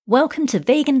Welcome to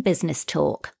Vegan Business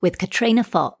Talk with Katrina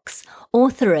Fox,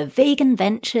 author of Vegan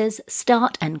Ventures,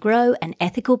 Start and Grow an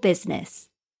Ethical Business.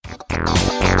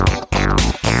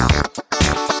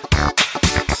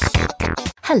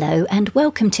 Hello and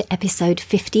welcome to episode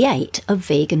 58 of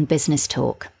Vegan Business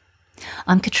Talk.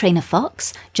 I'm Katrina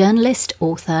Fox, journalist,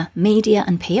 author, media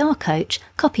and PR coach,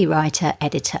 copywriter,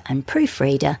 editor and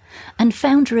proofreader, and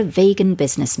founder of Vegan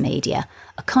Business Media,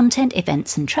 a content,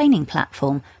 events and training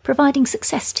platform providing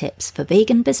success tips for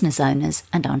vegan business owners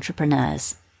and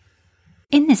entrepreneurs.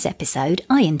 In this episode,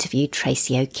 I interviewed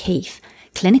Tracy O'Keefe,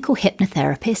 clinical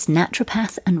hypnotherapist,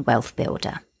 naturopath and wealth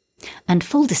builder. And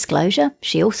full disclosure,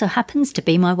 she also happens to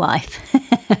be my wife.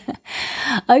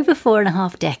 Over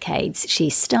 4.5 decades, she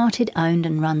started, owned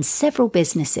and run several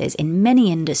businesses in many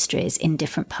industries in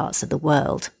different parts of the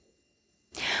world.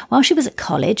 While she was at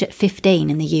college at 15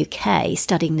 in the UK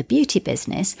studying the beauty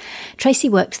business, Tracy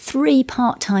worked 3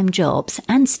 part-time jobs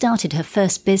and started her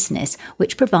first business,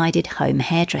 which provided home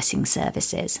hairdressing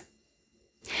services.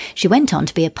 She went on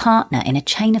to be a partner in a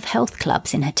chain of health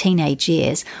clubs in her teenage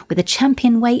years with a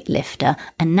champion weightlifter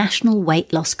and national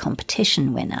weight loss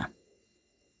competition winner.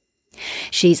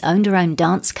 She's owned her own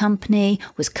dance company,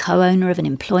 was co-owner of an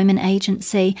employment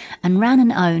agency, and ran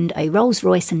and owned a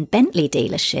Rolls-Royce and Bentley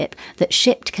dealership that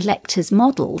shipped collectors'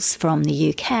 models from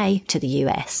the UK to the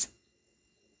US.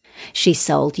 She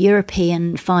sold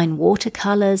European fine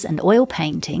watercolours and oil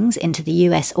paintings into the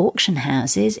US auction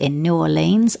houses in New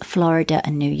Orleans, Florida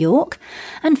and New York,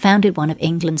 and founded one of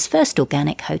England's first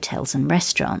organic hotels and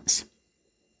restaurants.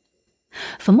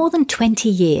 For more than 20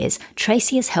 years,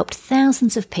 Tracy has helped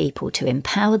thousands of people to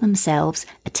empower themselves,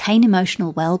 attain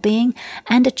emotional well-being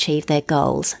and achieve their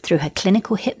goals through her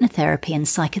clinical hypnotherapy and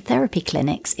psychotherapy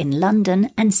clinics in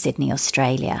London and Sydney,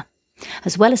 Australia,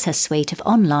 as well as her suite of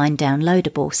online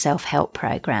downloadable self-help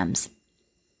programs.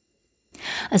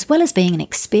 As well as being an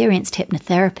experienced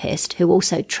hypnotherapist who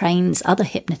also trains other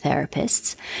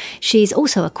hypnotherapists, she's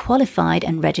also a qualified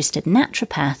and registered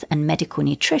naturopath and medical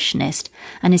nutritionist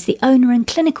and is the owner and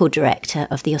clinical director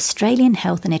of the Australian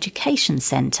Health and Education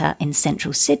Centre in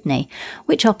central Sydney,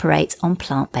 which operates on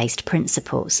plant-based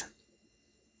principles.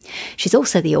 She's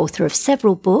also the author of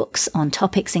several books on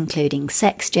topics including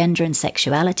sex, gender and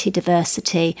sexuality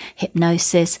diversity,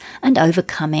 hypnosis and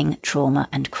overcoming trauma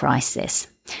and crisis.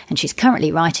 And she's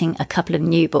currently writing a couple of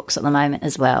new books at the moment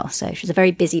as well, so she's a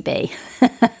very busy bee.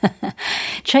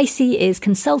 Tracy is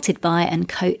consulted by and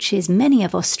coaches many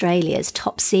of Australia's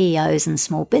top CEOs and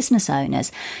small business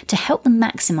owners to help them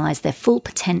maximise their full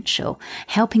potential,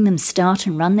 helping them start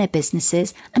and run their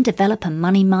businesses and develop a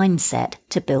money mindset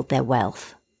to build their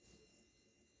wealth.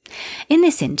 In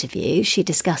this interview, she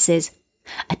discusses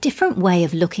a different way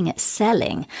of looking at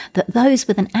selling that those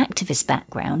with an activist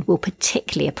background will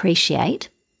particularly appreciate,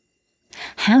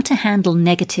 how to handle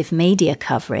negative media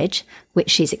coverage, which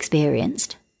she's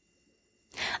experienced,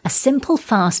 a simple,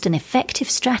 fast and effective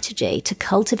strategy to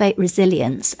cultivate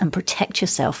resilience and protect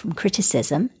yourself from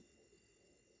criticism,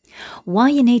 why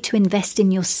you need to invest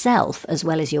in yourself as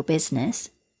well as your business,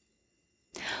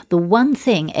 the one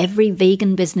thing every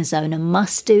vegan business owner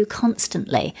must do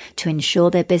constantly to ensure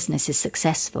their business is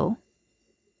successful,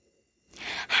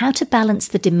 how to balance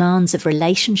the demands of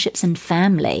relationships and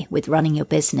family with running your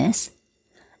business,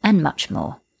 and much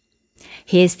more.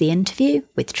 Here's the interview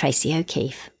with Tracy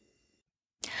O'Keefe.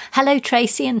 Hello,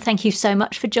 Tracy, and thank you so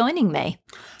much for joining me.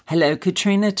 Hello,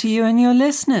 Katrina, to you and your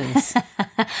listeners.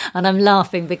 And I'm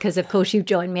laughing because, of course, you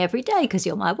join me every day because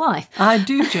you're my wife. I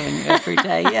do join you every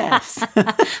day, yes.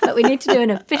 But we need to do an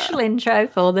official intro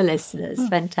for the listeners.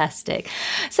 Fantastic.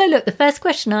 So, look, the first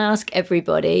question I ask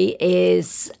everybody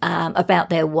is about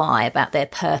their why, about their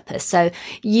purpose. So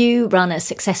you run a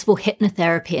successful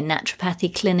hypnotherapy and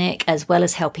naturopathy clinic, as well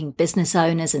as helping business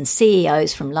owners and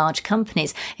CEOs from large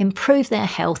companies improve their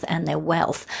health and their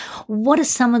wealth. What are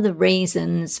some of the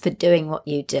reasons for doing what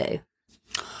you do?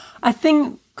 I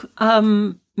think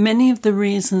many of the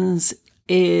reasons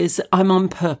is I'm on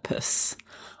purpose.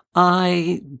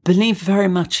 I believe very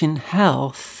much in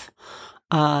health.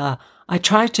 I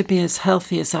try to be as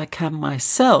healthy as I can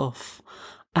myself.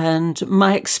 And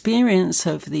my experience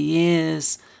over the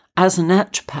years as a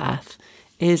naturopath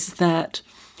is that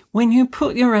when you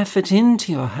put your effort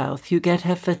into your health, you get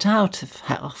effort out of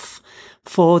health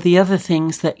for the other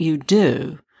things that you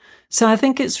do. So I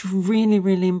think it's really,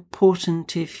 really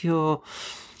important if you're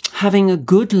having a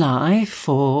good life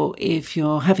or if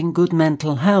you're having good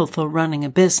mental health or running a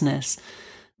business,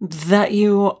 that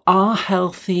you are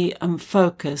healthy and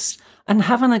focused and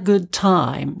having a good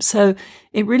time. So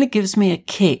it really gives me a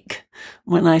kick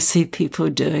when I see people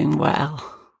doing well.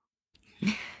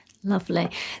 Lovely.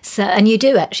 So, and you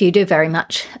do very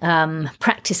much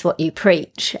practice what you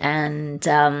preach, and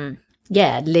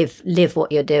live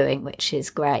what you're doing, which is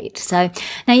great. So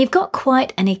now you've got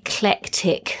quite an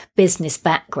eclectic business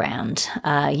background.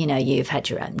 You've had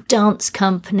your own dance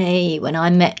company. When I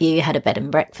met you, you had a bed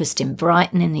and breakfast in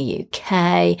Brighton in the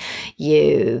UK.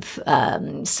 You've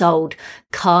sold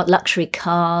luxury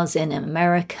cars in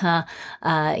America.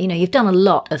 You've done a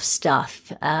lot of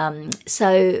stuff.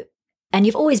 And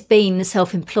you've always been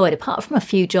self-employed. Apart from a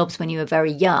few jobs when you were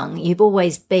very young, you've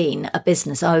always been a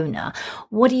business owner.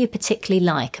 What do you particularly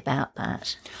like about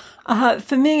that?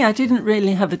 For me, I didn't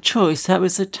really have a choice. I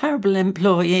was a terrible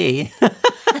employee.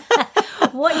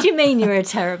 What do you mean you're a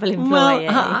terrible employee?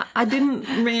 Well, I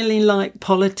didn't really like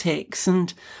politics.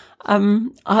 And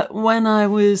I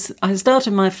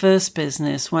started my first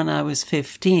business when I was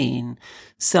 15.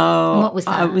 So and what was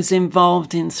that? I was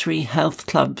involved in 3 health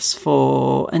clubs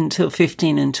until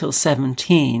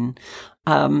 17.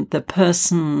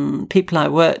 People I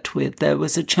worked with, there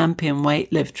was a champion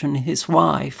weightlifter and his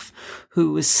wife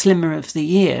who was Slimmer of the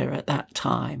Year at that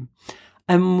time.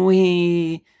 And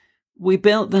we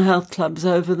built the health clubs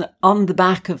on the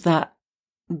back of that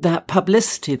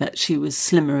publicity that she was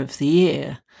Slimmer of the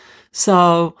Year.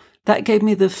 So that gave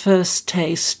me the first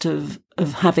taste of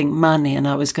having money, and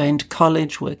I was going to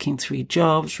college, working 3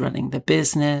 jobs, running the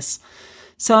business.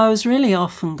 So I was really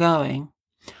off and going.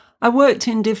 I worked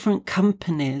in different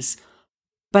companies,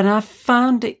 but I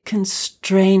found it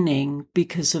constraining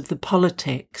because of the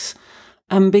politics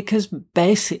and because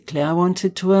basically I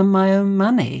wanted to earn my own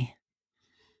money.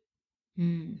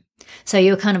 Mm. So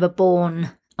you were kind of a born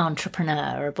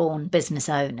entrepreneur, a born business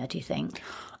owner, do you think?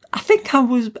 I think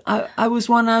I was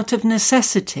one out of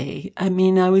necessity. I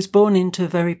mean, I was born into a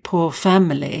very poor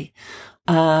family,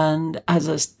 and as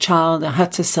a child, I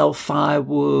had to sell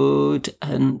firewood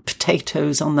and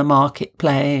potatoes on the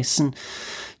marketplace and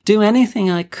do anything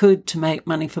I could to make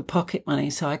money for pocket money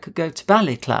so I could go to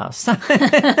ballet class.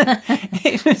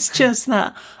 It was just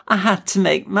that I had to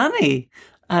make money.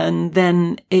 And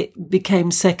then it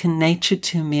became second nature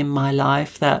to me in my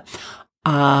life that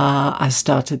I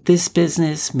started this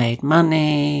business, made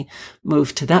money,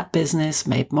 moved to that business,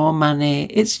 made more money.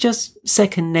 It's just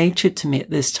second nature to me at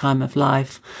this time of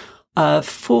life.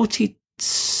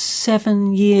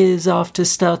 47 years after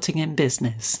starting in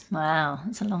business. Wow,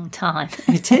 that's a long time.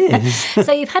 It is.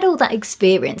 So you've had all that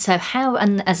experience. So how,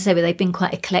 and as I say, they've been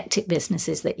quite eclectic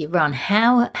businesses that you run.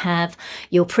 How have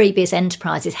your previous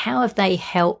enterprises, how have they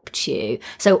helped you?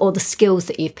 So, or the skills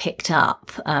that you've picked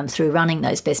up through running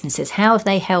those businesses, how have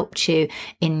they helped you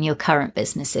in your current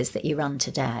businesses that you run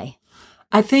today?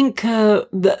 I think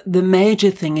the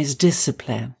major thing is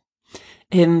discipline.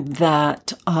 In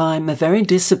that I'm a very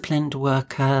disciplined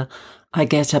worker. I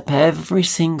get up every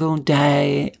single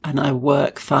day and I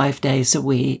work 5 days a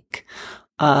week.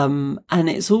 And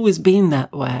it's always been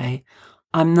that way.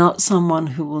 I'm not someone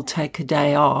who will take a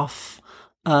day off.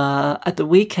 At the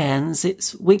weekends,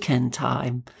 it's weekend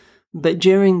time. But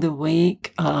during the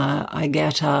week, I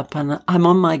get up and I'm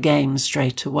on my game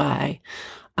straight away.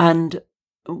 And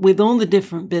with all the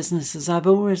different businesses, I've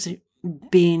always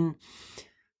been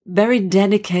very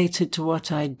dedicated to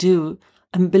what I do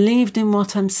and believed in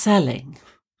what I'm selling.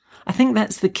 I think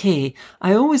that's the key.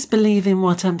 I always believe in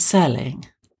what I'm selling.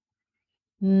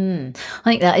 I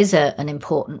think that is an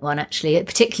important one, actually,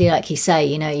 particularly like you say,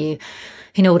 you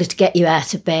in order to get you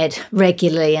out of bed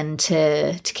regularly and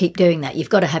to keep doing that, you've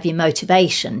got to have your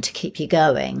motivation to keep you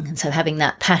going. And so having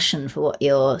that passion for what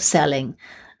you're selling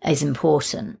is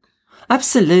important.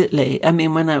 Absolutely. I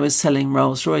mean, when I was selling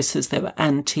Rolls Royces, they were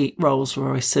antique Rolls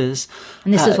Royces.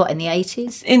 And this was what, in the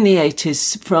 80s? In the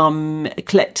 80s, from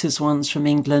collector's ones from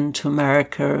England to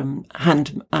America, and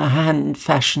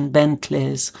hand-fashioned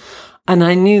Bentleys. And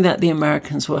I knew that the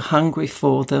Americans were hungry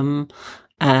for them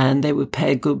and they would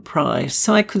pay a good price.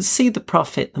 So I could see the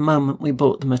profit the moment we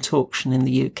bought them at auction in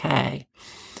the UK.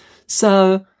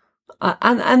 So...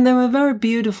 And they were very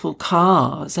beautiful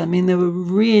cars. I mean, they were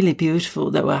really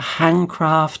beautiful. They were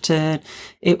handcrafted.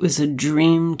 It was a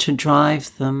dream to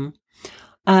drive them.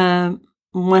 When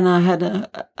I had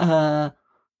a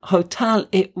hotel,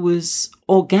 it was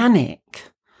organic.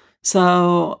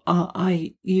 So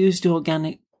I used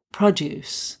organic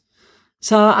produce.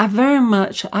 So I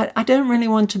don't really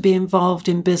want to be involved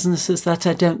in businesses that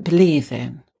I don't believe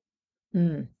in.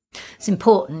 Mm. It's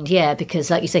important, yeah, because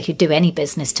like you said, you do any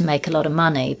business to make a lot of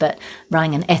money, but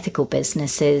running an ethical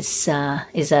business is a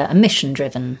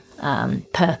mission-driven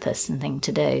purpose and thing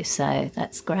to do. So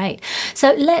that's great.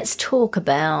 So let's talk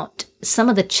about some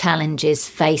of the challenges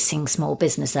facing small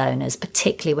business owners,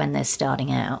 particularly when they're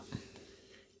starting out.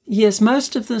 Yes,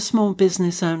 most of the small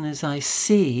business owners I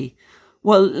see,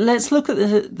 well, let's look at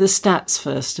the stats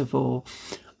first of all.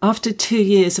 After 2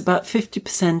 years, about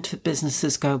 50% of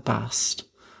businesses go bust.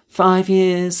 5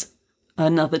 years,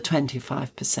 another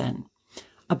 25%.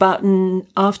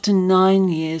 After 9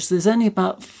 years, there's only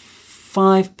about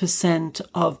 5%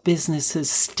 of businesses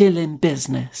still in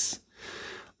business.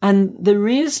 And the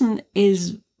reason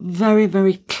is very,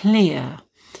 very clear.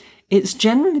 It's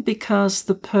generally because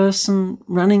the person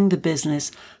running the business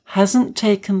hasn't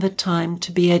taken the time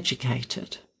to be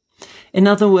educated. In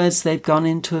other words, they've gone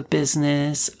into a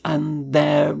business and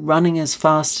they're running as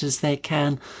fast as they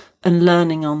can and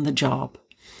learning on the job.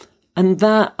 And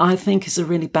that, I think, is a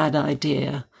really bad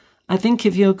idea. I think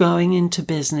if you're going into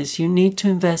business, you need to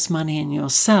invest money in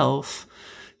yourself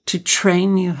to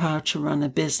train you how to run a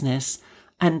business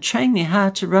and train you how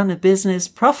to run a business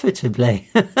profitably.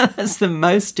 That's the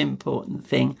most important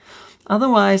thing.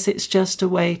 Otherwise, it's just a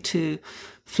way to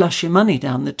flush your money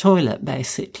down the toilet,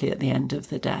 basically, at the end of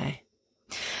the day.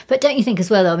 But don't you think as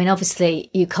well, though, I mean, obviously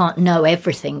you can't know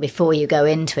everything before you go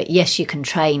into it. Yes, you can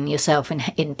train yourself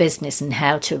in business and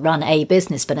how to run a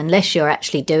business, but unless you're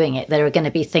actually doing it, there are going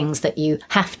to be things that you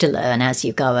have to learn as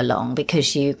you go along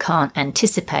because you can't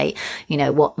anticipate,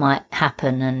 what might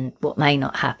happen and what may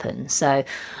not happen. So,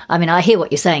 I mean, I hear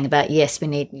what you're saying about, yes, we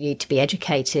need you to be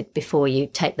educated before you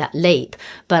take that leap.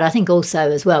 But I think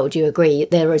also as well, do you agree,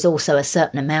 there is also a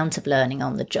certain amount of learning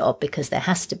on the job because there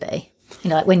has to be?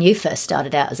 Like when you first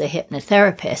started out as a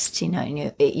hypnotherapist,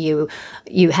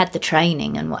 you had the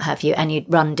training and what have you, and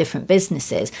you'd run different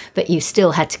businesses, but you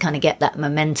still had to kind of get that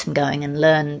momentum going and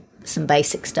learn some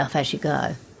basic stuff as you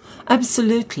go.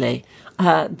 Absolutely.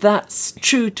 That's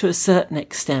true to a certain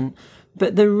extent.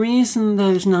 But the reason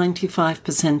those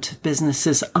 95% of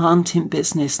businesses aren't in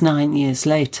business 9 years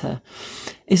later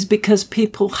is because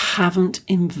people haven't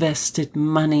invested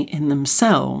money in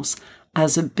themselves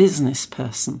as a business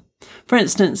person. For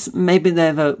instance, maybe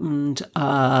they've opened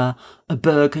a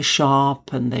burger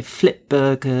shop and they flip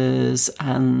burgers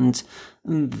and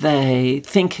they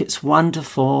think it's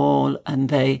wonderful and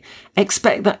they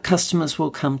expect that customers will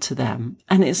come to them,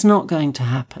 and it's not going to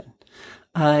happen.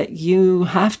 You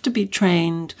have to be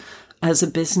trained as a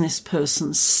business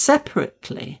person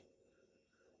separately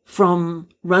from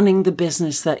running the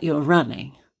business that you're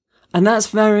running. And that's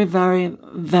very, very,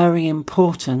 very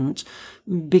important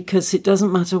because it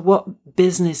doesn't matter what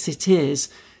business it is.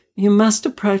 You must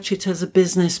approach it as a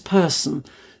business person,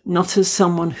 not as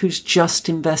someone who's just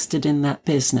invested in that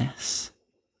business.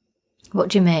 What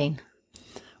do you mean?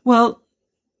 Well,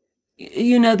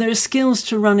 there are skills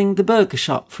to running the burger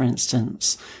shop, for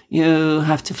instance. You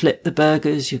have to flip the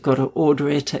burgers, you've got to order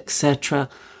it, etc.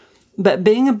 But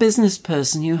being a business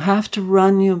person, you have to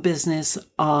run your business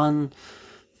on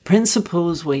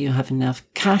principles where you have enough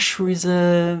cash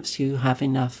reserves, you have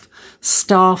enough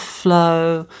staff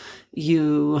flow,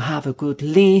 you have a good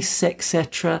lease,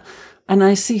 etc. And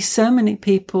I see so many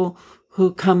people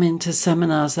who come into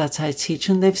seminars that I teach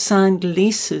and they've signed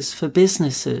leases for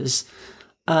businesses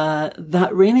that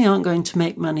really aren't going to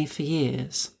make money for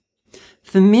years.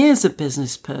 For me as a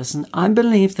business person, I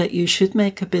believe that you should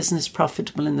make a business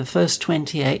profitable in the first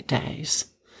 28 days.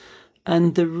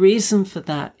 And the reason for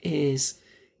that is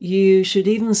you should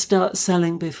even start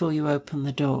selling before you open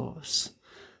the doors.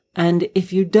 And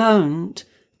if you don't,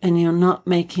 and you're not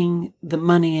making the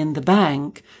money in the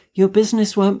bank, your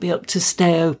business won't be able to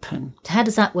stay open. How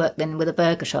does that work then with a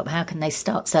burger shop? How can they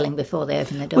start selling before they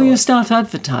open the door? Well, you start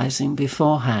advertising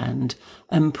beforehand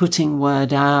and putting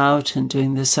word out and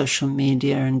doing the social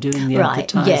media and doing the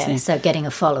advertising. Right, yeah, so getting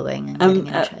a following and getting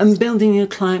interest. And building your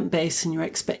client base and your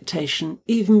expectation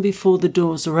even before the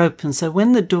doors are open. So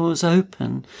when the doors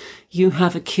open, you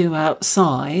have a queue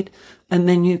outside and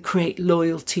then you create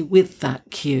loyalty with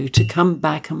that queue to come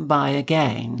back and buy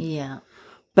again. Yeah.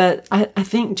 But I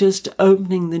think just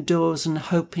opening the doors and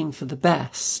hoping for the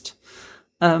best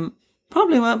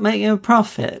probably won't make you a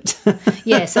profit.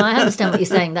 Yeah, so I understand what you're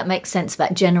saying. That makes sense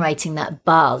about generating that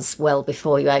buzz well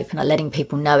before you open, like letting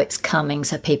people know it's coming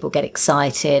so people get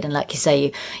excited. And like you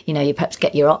say, you perhaps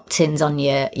get your opt-ins on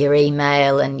your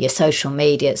email and your social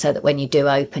media so that when you do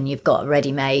open, you've got a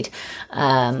ready-made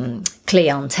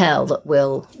clientele that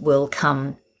will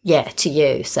come to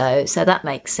you. So that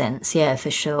makes sense. Yeah,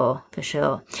 for sure.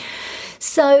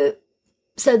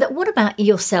 So that, what about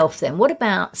yourself then? What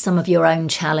about some of your own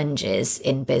challenges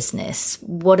in business?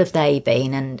 What have they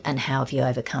been and how have you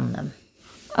overcome them?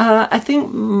 I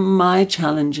think my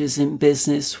challenges in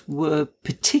business were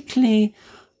particularly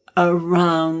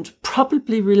around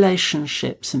probably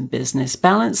relationships in business,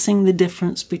 balancing the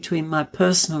difference between my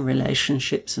personal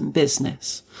relationships and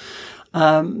business.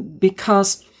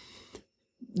 because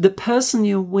the person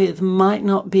you're with might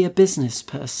not be a business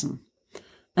person.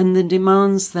 And the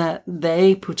demands that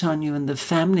they put on you and the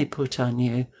family put on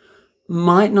you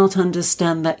might not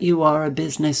understand that you are a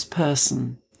business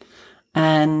person.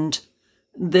 And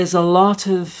there's a lot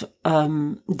of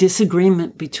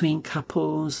disagreement between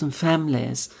couples and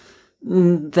families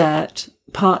that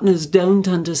partners don't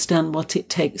understand what it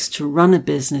takes to run a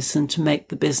business and to make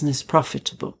the business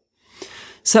profitable.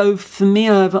 So for me,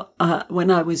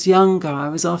 when I was younger, I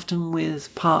was often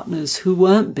with partners who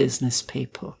weren't business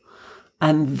people.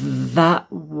 And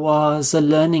that was a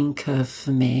learning curve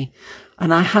for me.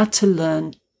 And I had to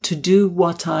learn to do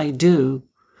what I do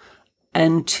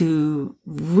and to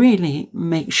really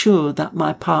make sure that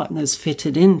my partners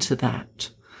fitted into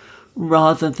that,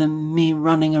 rather than me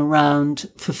running around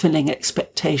fulfilling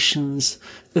expectations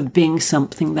of being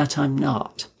something that I'm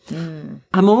not.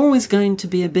 I'm always going to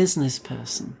be a business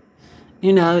person.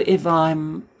 You know, if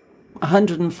I'm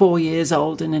 104 years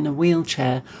old and in a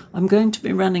wheelchair, I'm going to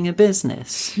be running a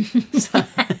business. So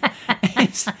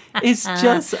it's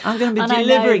just, I'm going to be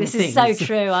delivering this things. This is so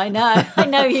true. I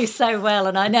know you so well,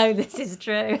 and I know this is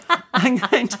true. I'm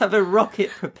going to have a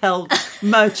rocket-propelled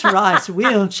motorised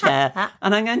wheelchair,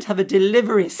 and I'm going to have a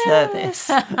delivery service.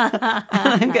 And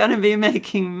I'm going to be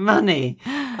making money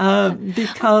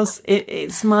because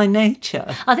it's my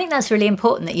nature. I think that's really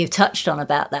important that you've touched on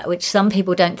about that, which some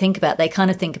people don't think about. They kind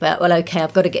of think about, well, okay,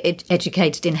 I've got to get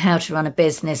educated in how to run a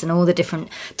business and all the different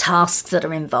tasks that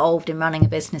are involved in running a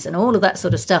business and all of that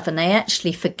sort of stuff. And they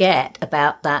actually forget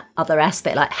about that other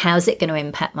aspect, like how's it going to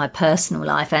impact my personal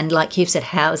life? And like you've said,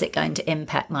 how is it going to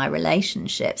impact my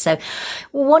relationship? So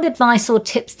what advice or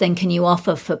tips then can you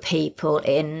offer for people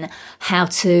in how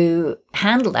to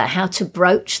handle that, how to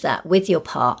broach that with your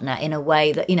partner in a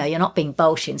way that, you know, you're not being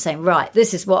bolshy and saying, right,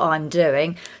 this is what I'm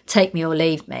doing, take me or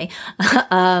leave me.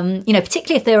 You know,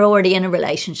 particularly if they're already in a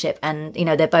relationship and, you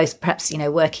know, they're both perhaps, you know,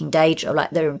 working day job,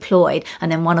 like they're employed,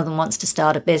 and then one of them wants to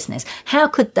start a business. How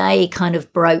could they kind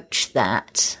of broach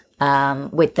that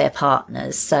with their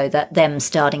partners so that them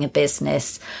starting a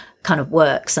business kind of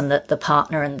works and that the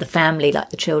partner and the family, like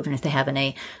the children, if they have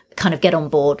any, kind of get on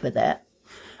board with it?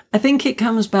 I think it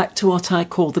comes back to what I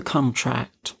call the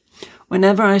contract.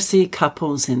 Whenever I see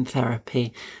couples in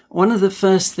therapy, one of the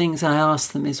first things I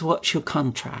ask them is, what's your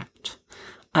contract?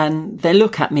 And they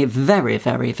look at me very,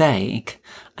 very vague,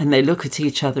 and they look at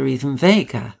each other even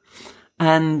vaguer.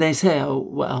 And they say, oh,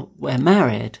 well, we're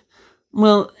married.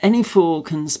 Well, any fool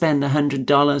can spend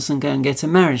 $100 and go and get a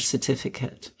marriage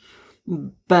certificate.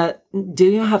 But do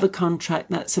you have a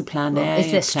contract that's a plan A,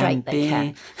 if they're a plan straight, B? they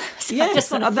can. So Yes, I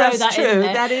just want to throw that's that true. in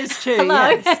there. That is true. Hello.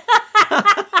 Yes.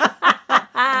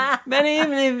 But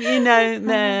even if, you know,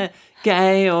 they're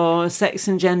gay or sex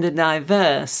and gender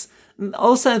diverse,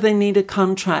 also they need a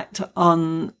contract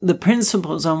on the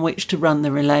principles on which to run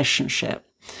the relationship,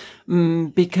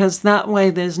 because that way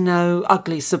there's no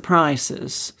ugly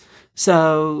surprises.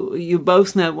 So you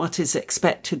both know what is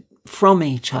expected from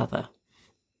each other.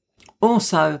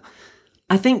 Also,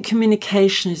 I think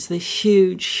communication is the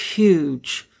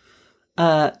huge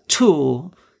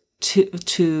tool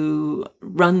to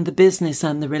run the business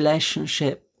and the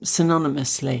relationship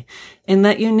synonymously, in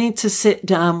that you need to sit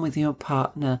down with your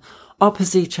partner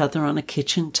opposite each other on a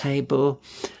kitchen table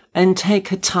and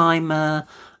take a timer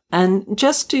and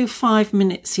just do 5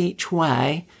 minutes each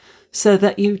way, so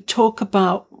that you talk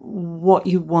about what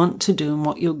you want to do and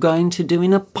what you're going to do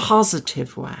in a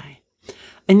positive way.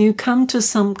 And you come to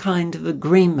some kind of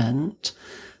agreement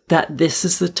that this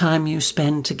is the time you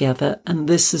spend together and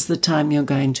this is the time you're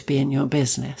going to be in your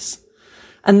business.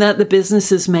 And that the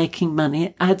business is making money,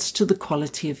 it adds to the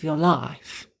quality of your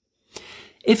life.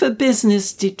 If a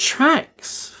business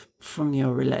detracts from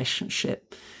your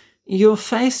relationship, you're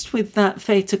faced with that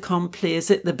fait accompli.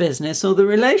 Is it the business or the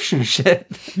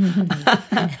relationship?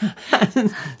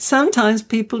 And sometimes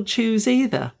people choose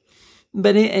either.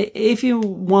 But if you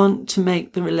want to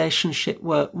make the relationship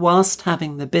work whilst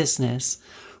having the business,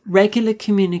 regular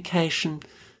communication,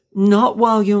 not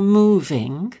while you're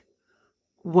moving,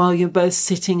 while you're both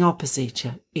sitting opposite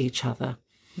each other.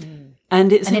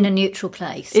 And it's in a neutral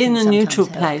place. In a neutral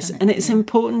place. And it's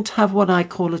important to have what I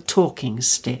call a talking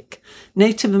stick.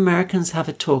 Native Americans have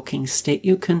a talking stick.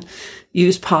 You can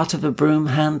use part of a broom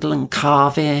handle and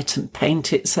carve it and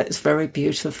paint it so it's very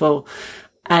beautiful.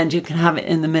 And you can have it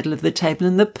in the middle of the table.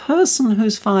 And the person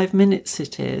whose 5 minutes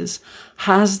it is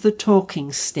has the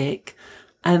talking stick,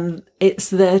 and it's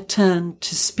their turn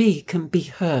to speak and be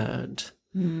heard.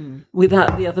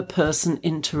 without the other person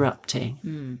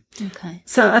interrupting. Okay.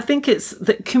 So I think it's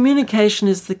that communication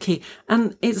is the key.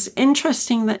 And it's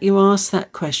interesting that you asked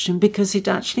that question, because it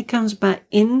actually comes back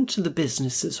into the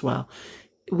business as well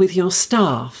with your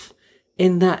staff,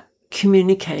 in that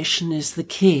communication is the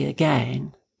key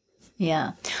again.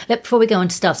 Yeah. Look, before we go on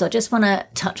to stuff, so I just want to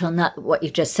touch on that, what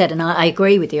you've just said. And I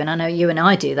agree with you. And I know you and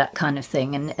I do that kind of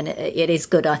thing. And it is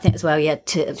good, I think, as well,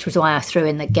 which was why I threw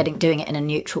in doing it in a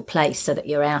neutral place so that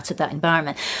you're out of that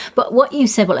environment. But what you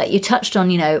said, you touched on,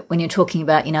 when you're talking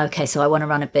about, okay, so I want to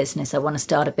run a business, I want to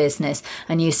start a business.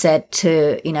 And you said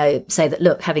to, say that,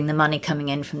 look, having the money coming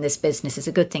in from this business is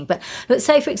a good thing. But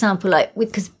say, for example,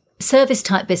 because service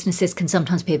type businesses can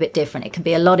sometimes be a bit different. It can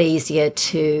be a lot easier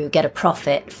to get a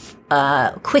profit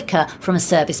quicker from a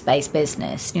service-based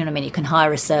business. You know what I mean? You can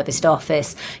hire a serviced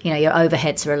office. Your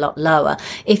overheads are a lot lower.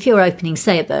 If you're opening,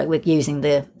 say, a burger, with using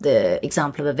the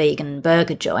example of a vegan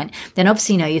burger joint, then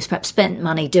obviously, you've perhaps spent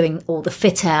money doing all the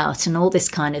fit out and all this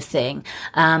kind of thing.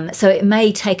 So it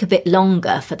may take a bit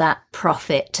longer for that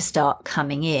profit to start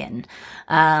coming in.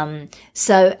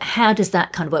 So how does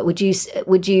that kind of work?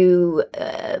 Would you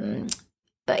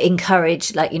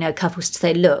encourage, couples to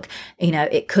say, look,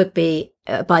 it could be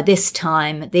by this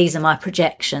time, these are my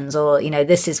projections, or,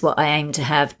 this is what I aim to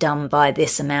have done by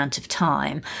this amount of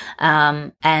time,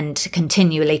 and to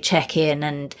continually check in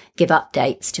and give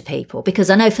updates to people?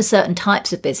 Because I know for certain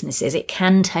types of businesses, it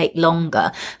can take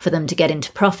longer for them to get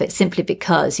into profit, simply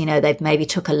because, they've maybe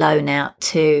took a loan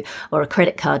out or a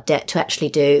credit card debt to actually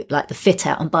do like the fit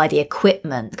out and buy the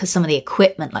equipment, because some of the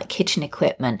equipment, like kitchen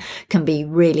equipment, can be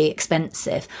really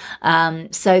expensive.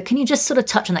 So can you just sort of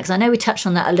touch on that? Because I know we touched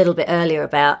on that a little bit earlier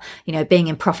about, being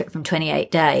in profit from 28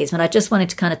 days. But I just wanted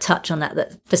to kind of touch on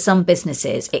that for some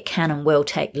businesses, it can and will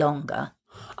take longer.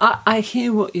 I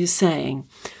hear what you're saying,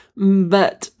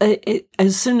 but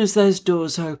as soon as those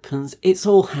doors opens, it's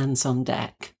all hands on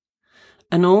deck.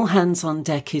 And all hands on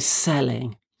deck is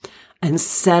selling. And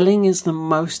selling is the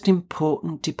most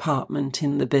important department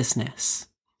in the business.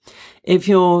 If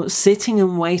you're sitting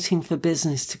and waiting for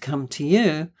business to come to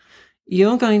you,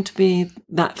 you're going to be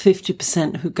that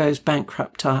 50% who goes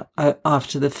bankrupt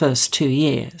after the first 2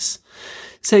 years.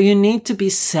 So you need to be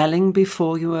selling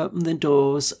before you open the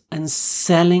doors, and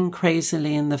selling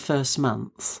crazily in the first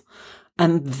month.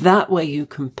 And that way you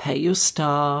can pay your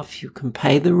staff, you can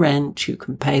pay the rent, you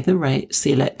can pay the rates,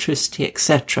 the electricity,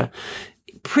 etc.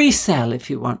 Pre-sell if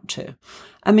you want to.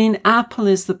 I mean, Apple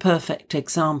is the perfect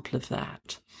example of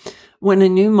that. When a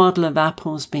new model of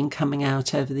Apple's been coming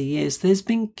out over the years, there's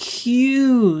been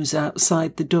queues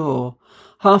outside the door,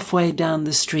 halfway down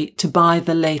the street, to buy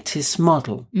the latest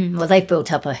model. Well, they've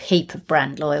built up a heap of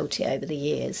brand loyalty over the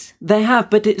years. They have,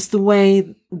 but it's the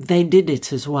way they did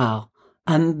it as well.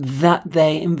 And that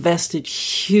they invested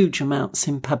huge amounts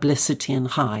in publicity and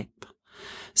hype.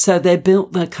 So they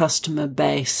built their customer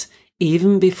base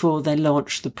even before they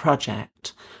launched the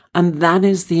project. And that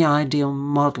is the ideal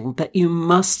model, that you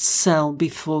must sell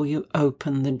before you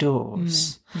open the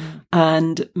doors.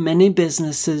 And many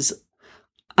businesses,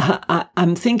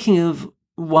 I'm thinking of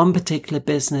one particular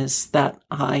business that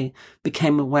I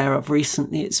became aware of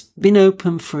recently. It's been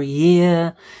open for a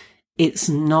year. It's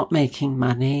not making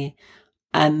money.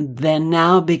 And they're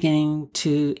now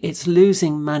it's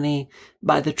losing money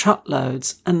by the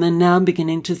truckloads. And they're now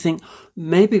beginning to think,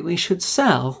 maybe we should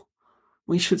sell.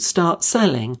 We should start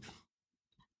selling.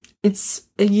 It's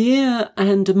a year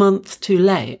and a month too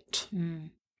late.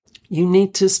 You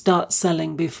need to start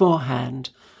selling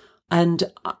beforehand.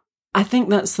 And I think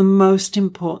that's the most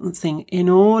important thing. In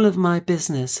all of my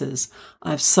businesses,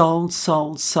 I've sold.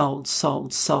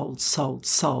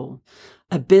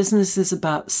 A business is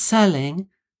about selling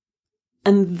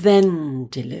and then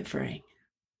delivering,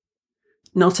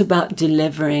 not about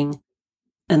delivering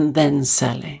and then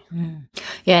selling.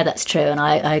 Yeah, that's true. And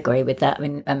I agree with that.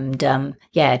 Doing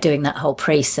that whole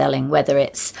pre-selling, whether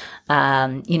it's,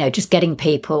 just getting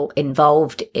people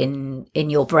involved in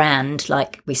your brand,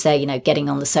 like we say, getting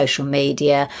on the social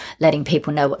media, letting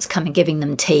people know what's coming, giving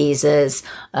them teasers.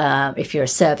 If you're a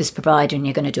service provider and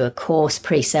you're going to do a course,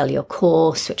 pre-sell your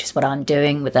course, which is what I'm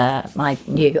doing with my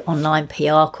new online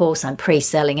PR course. I'm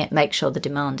pre-selling it, make sure the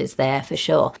demand is there for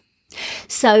sure.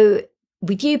 So,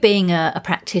 with you being a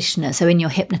practitioner, so in your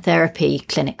hypnotherapy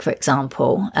clinic, for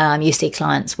example, you see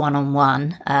clients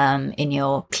one-on-one in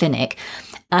your clinic.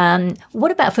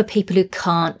 What about for people who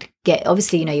can't get,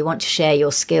 obviously, you want to share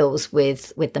your skills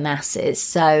with the masses.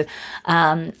 So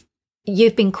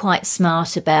you've been quite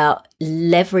smart about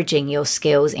leveraging your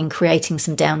skills in creating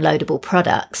some downloadable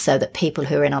products so that people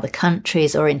who are in other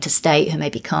countries or interstate who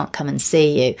maybe can't come and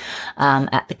see you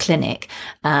at the clinic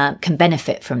can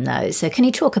benefit from those. So can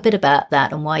you talk a bit about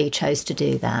that and why you chose to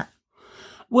do that?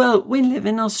 Well, we live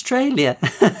in Australia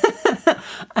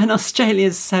and Australia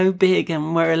is so big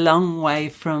and we're a long way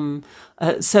from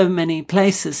so many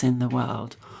places in the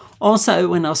world. Also,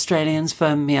 when Australians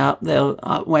phone me up,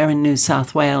 we're in New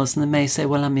South Wales and they may say,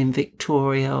 well, I'm in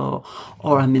Victoria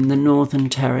or I'm in the Northern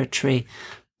Territory.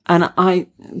 And I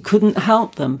couldn't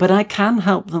help them, but I can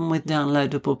help them with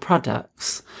downloadable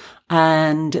products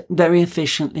and very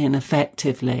efficiently and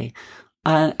effectively.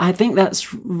 I think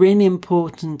that's really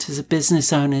important as a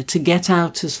business owner to get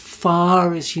out as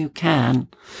far as you can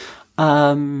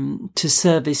to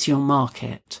service your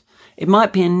market. It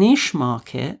might be a niche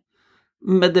market,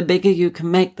 but the bigger you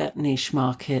can make that niche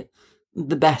market,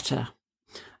 the better.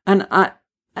 And I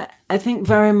think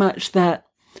very much that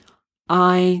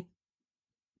I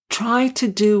try to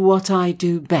do what I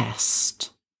do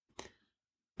best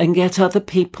and get other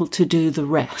people to do the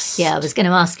rest. Yeah, I was going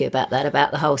to ask you about that, about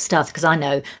the whole staff, because I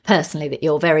know personally that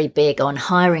you're very big on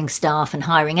hiring staff and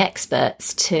hiring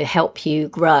experts to help you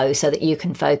grow so that you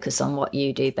can focus on what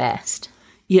you do best.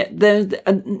 Yeah,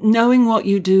 knowing what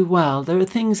you do well, there are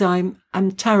things I'm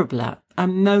terrible at.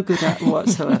 I'm no good at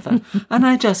whatsoever. And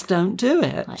I just don't do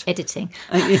it. Like editing.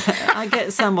 I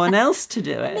get someone else to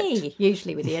do it. Me,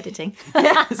 usually with the editing.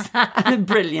 Yes, and a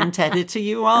brilliant editor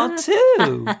you are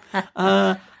too.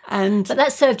 But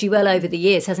that's served you well over the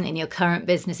years, hasn't it, in your current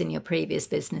business, in your previous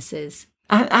businesses?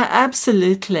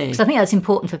 Absolutely. Because I think that's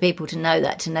important for people to know,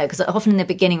 because often in the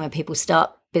beginning when people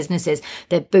start businesses,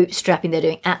 they're bootstrapping, they're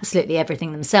doing absolutely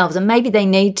everything themselves. And maybe they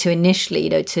need to initially,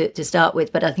 to start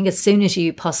with. But I think as soon as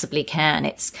you possibly can,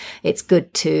 it's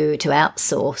good to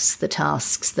outsource the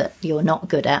tasks that you're not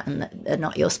good at and that are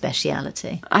not your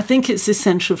speciality. I think it's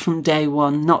essential from day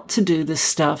one not to do the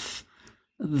stuff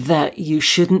that you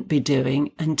shouldn't be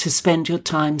doing and to spend your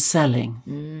time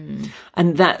selling.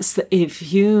 And that's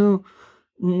if you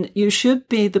should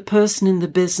be the person in the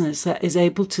business that is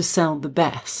able to sell the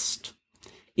best,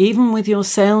 even with your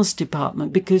sales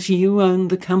department, because you own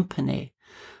the company.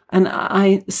 And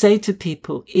I say to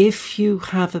people, if you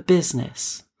have a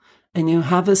business and you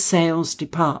have a sales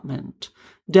department,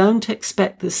 don't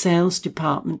expect the sales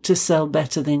department to sell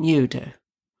better than you do.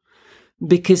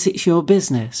 Because it's your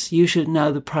business. You should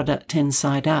know the product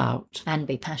inside out. And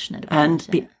be passionate about it. And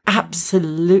be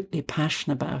absolutely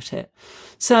passionate about it.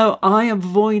 So I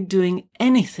avoid doing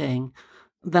anything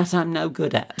that I'm no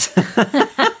good at.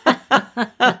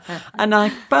 And I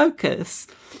focus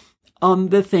on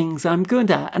the things I'm good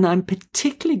at. And I'm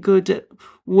particularly good at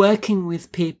working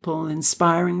with people,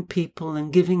 inspiring people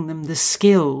and giving them the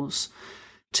skills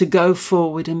to go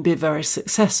forward and be very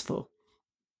successful.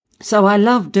 So I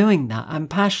love doing that. I'm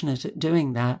passionate at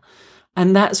doing that.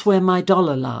 And that's where my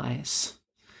dollar lies.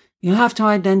 You have to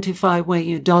identify where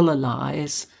your dollar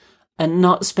lies and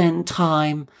not spend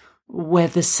time where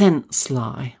the cents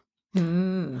lie.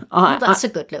 Well, that's a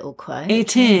good little quote.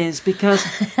 It is, because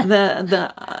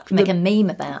make a meme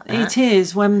about that. It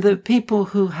is when the people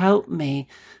who help me,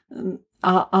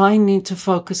 I need to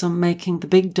focus on making the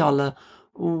big dollar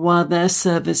while they're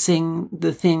servicing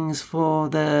the things for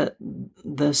the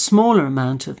smaller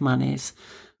amount of monies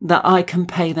that I can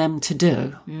pay them to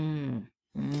do.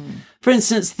 For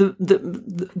instance,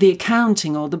 the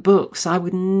accounting or the books,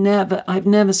 I've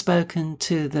never spoken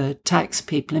to the tax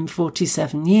people in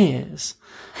 47 years.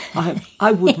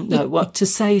 I wouldn't know what to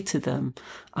say to them.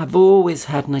 I've always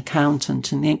had an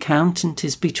accountant, and the accountant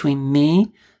is between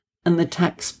me and the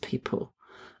tax people.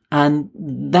 And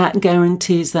that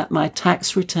guarantees that my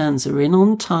tax returns are in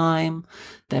on time,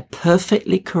 they're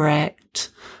perfectly correct,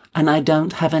 and I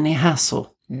don't have any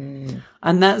hassle.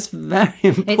 And that's very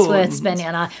important. It's worth spending.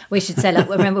 And we should say,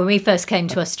 remember when we first came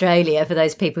to Australia, for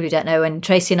those people who don't know, when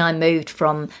Tracy and I moved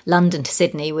from London to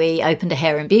Sydney, we opened a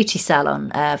hair and beauty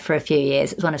salon for a few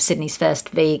years. It was one of Sydney's first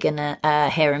vegan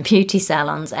hair and beauty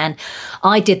salons. And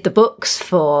I did the books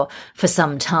for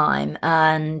some time,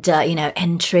 and,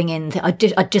 entering in,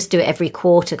 I'd just do it every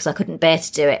quarter because I couldn't bear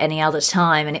to do it any other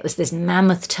time. And it was this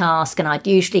mammoth task, and I'd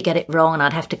usually get it wrong, and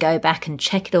I'd have to go back and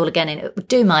check it all again. And it would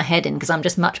do my head in because I'm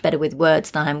just much better with words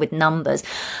than I am with numbers.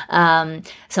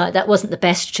 So that wasn't the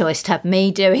best choice to have me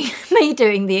doing me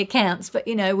doing the accounts, but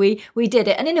we did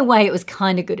it. And in a way it was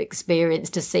kind of good experience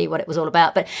to see what it was all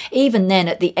about. But even then,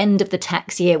 at the end of the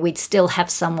tax year, we'd still have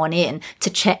someone in to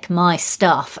check my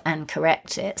stuff and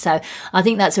correct it. So I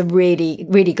think that's a really,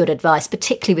 really good advice,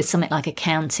 particularly with something like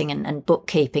accounting and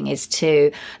bookkeeping,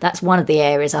 that's one of the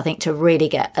areas I think to really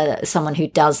get someone who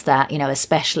does that, a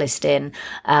specialist in,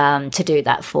 to do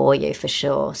that for you for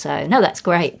sure. So no, that's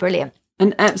great. Brilliant.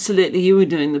 And absolutely, you were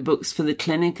doing the books for the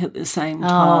clinic at the same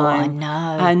time. Oh, I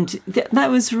know. And that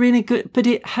was really good. But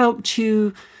it helped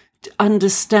you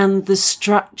understand the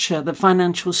structure, the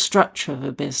financial structure of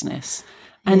a business.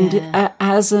 And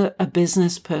as a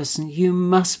business person, you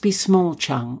must be small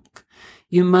chunk.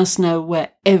 You must know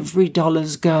where every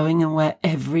dollar's going and where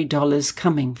every dollar's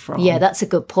coming from. Yeah, that's a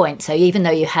good point. So even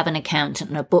though you have an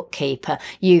accountant and a bookkeeper,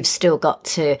 you've still got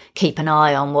to keep an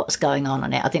eye on what's going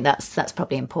on it. I think that's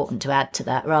probably important to add to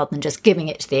that, rather than just giving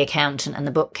it to the accountant and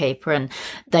the bookkeeper and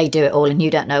they do it all and you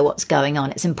don't know what's going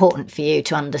on. It's important for you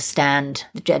to understand,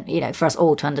 for us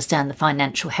all to understand the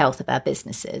financial health of our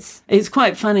businesses. It's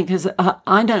quite funny because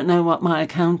I don't know what my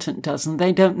accountant does and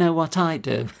they don't know what I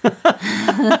do.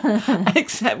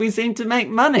 Except we seem to make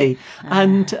money.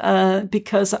 And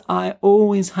because I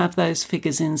always have those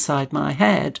figures inside my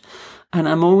head and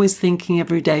I'm always thinking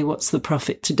every day, what's the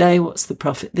profit today? What's the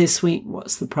profit this week?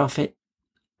 What's the profit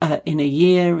in a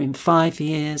year, in 5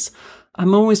 years?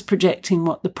 I'm always projecting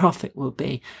what the profit will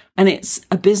be. And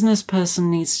a business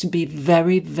person needs to be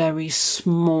very, very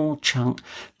small chunk,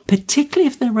 particularly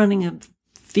if they're running a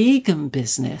vegan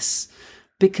business,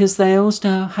 because they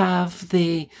also have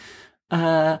the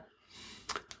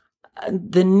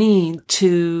need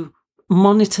to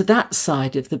monitor that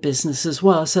side of the business as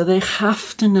well. So they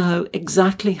have to know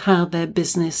exactly how their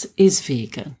business is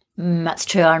vegan. That's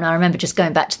true. And I remember just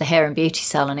going back to the hair and beauty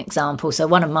salon example. So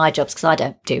one of my jobs, because I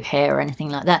don't do hair or anything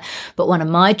like that, but one of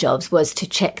my jobs was to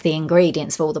check the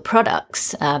ingredients of all the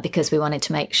products because we wanted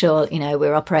to make sure,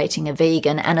 we're operating a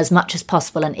vegan and as much as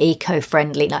possible an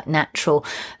eco-friendly, like natural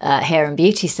hair and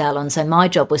beauty salon. So my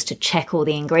job was to check all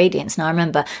the ingredients. And I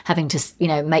remember having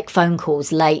to, make phone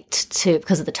calls late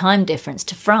because of the time difference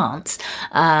to France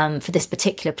for this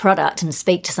particular product and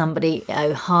speak to somebody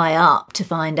high up to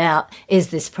find out, is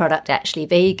this product actually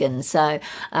vegan? So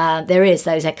there is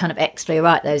those kind of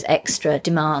extra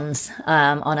demands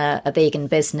on a vegan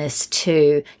business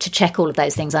to check all of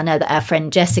those things. I know that our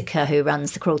friend Jessica, who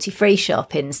runs the Cruelty Free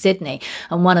Shop in Sydney,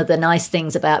 and one of the nice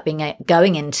things about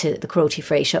going into the Cruelty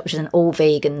Free Shop, which is an all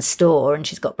vegan store, and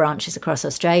she's got branches across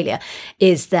Australia,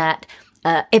 is that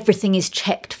everything is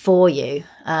checked for you.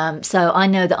 So I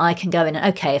know that I can go in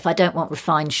and, okay, if I don't want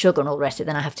refined sugar and all the rest of it,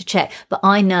 then I have to check. But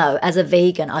I know as a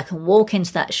vegan, I can walk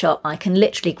into that shop, I can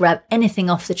literally grab anything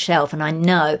off the shelf and I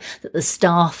know that the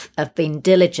staff have been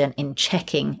diligent in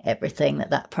checking everything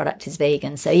that product is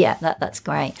vegan. So yeah, that's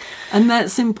great. And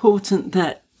that's important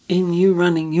that in you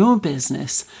running your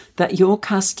business, that your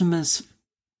customers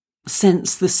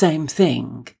sense the same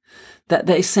thing, that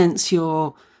they sense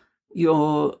your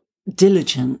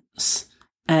diligence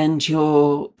and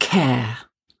your care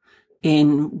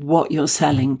in what you're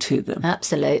selling to them.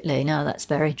 Absolutely. No, that's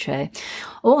very true.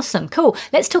 Awesome. Cool.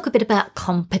 Let's talk a bit about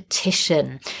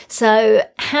competition. So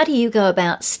how do you go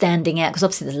about standing out? Because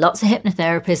obviously there's lots of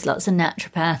hypnotherapists, lots of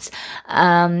naturopaths.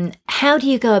 How do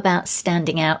you go about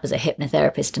standing out as a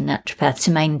hypnotherapist and naturopath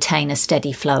to maintain a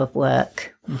steady flow of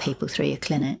work and people through your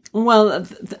clinic? Well,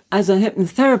 as a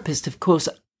hypnotherapist, of course,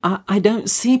 I don't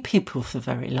see people for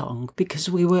very long because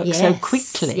we work so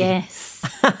quickly. Yes.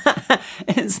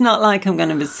 It's not like I'm going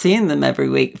to be seeing them every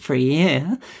week for a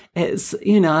year. It's,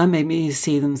 I maybe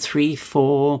see them 3,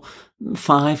 4,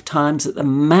 5 times at the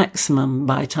maximum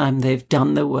by the time they've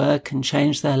done the work and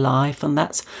changed their life. And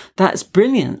that's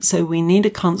brilliant. So we need a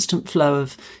constant flow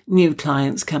of new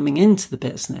clients coming into the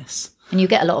business. And you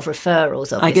get a lot of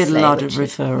referrals, obviously. I get a lot of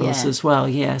referrals as well,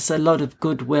 yes. A lot of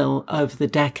goodwill over the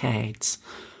decades.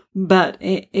 But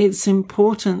it's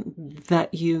important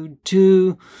that you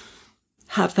do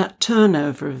have that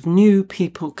turnover of new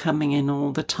people coming in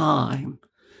all the time.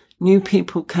 New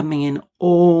people coming in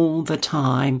all the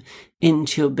time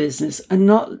into your business and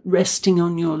not resting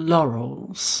on your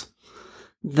laurels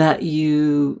that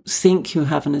you think you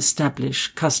have an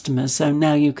established customer, so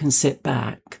now you can sit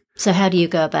back. So how do you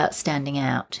go about standing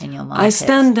out in your market? I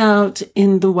stand out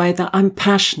in the way that I'm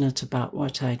passionate about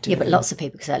what I do. Yeah, but lots of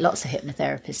people, because lots of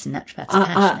hypnotherapists and naturopaths are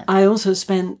passionate. I also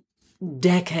spent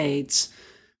decades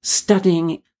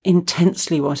studying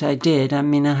intensely what I did. I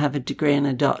mean, I have a degree and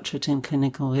a doctorate in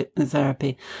clinical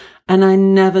hypnotherapy, and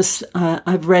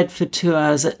I've read for 2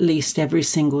 hours at least every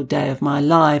single day of my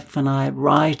life, and I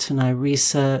write and I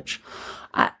research.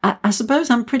 I suppose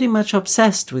I'm pretty much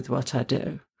obsessed with what I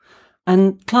do,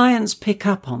 and clients pick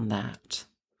up on that.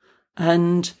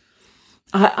 And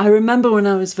I remember when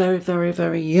I was very, very,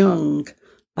 very young,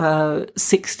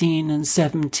 16 and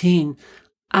 17,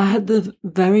 I had the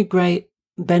very great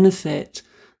benefit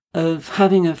of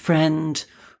having a friend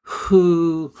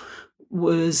who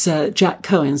was Jack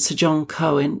Cohen, Sir John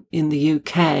Cohen in the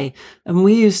UK. And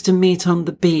we used to meet on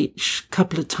the beach a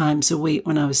couple of times a week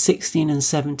when I was 16 and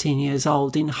 17 years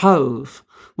old in Hove,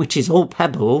 which is all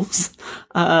pebbles.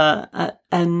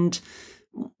 And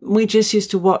we just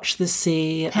used to watch the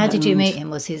sea. How did you meet him?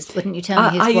 Wouldn't you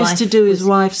tell me his wife? I used to do his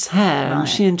wife's hair, and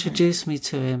she Right. introduced me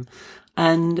to him.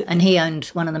 And he owned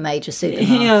one of the major supermarkets.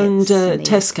 he owned in the-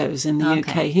 Tesco's in the Okay.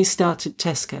 UK. He started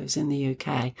Tesco's in the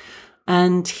UK.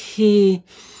 And he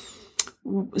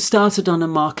started on a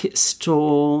market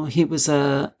stall. He was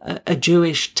a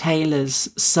Jewish tailor's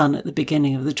son at the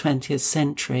beginning of the 20th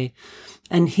century.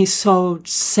 And he sold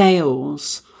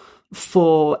sails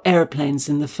for aeroplanes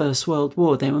in the First World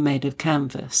War. They were made of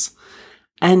canvas.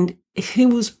 And he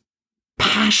was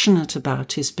passionate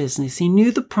about his business. He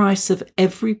knew the price of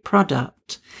every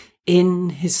product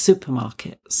in his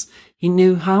supermarkets. He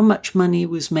knew how much money he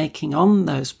was making on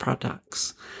those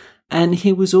products. And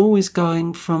he was always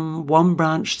going from one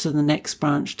branch to the next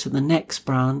branch to the next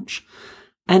branch.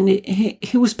 And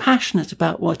he was passionate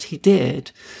about what he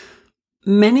did.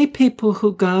 Many people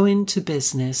who go into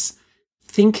business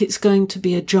think it's going to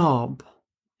be a job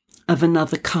of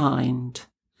another kind.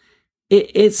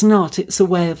 It's not. It's a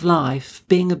way of life.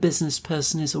 Being a business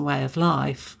person is a way of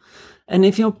life. And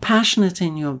if you're passionate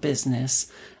in your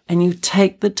business and you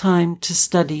take the time to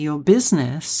study your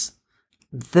business,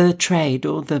 the trade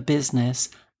or the business,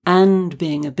 and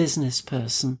being a business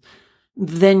person,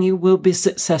 then you will be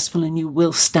successful and you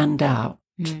will stand out.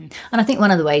 And I think one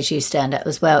of the ways you stand out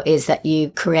as well is that you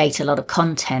create a lot of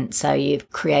content. So you've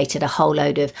created a whole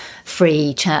load of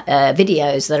free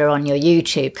videos that are on your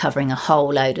YouTube covering a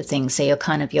whole load of things. So you're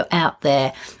out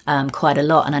there quite a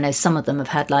lot. And I know some of them have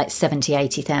had like 70,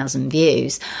 80,000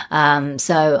 views.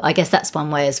 So I guess that's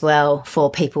one way as well for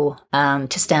people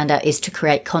to stand out is to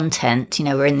create content. You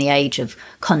know, we're in the age of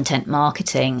content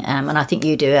marketing. And I think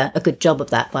you do a good job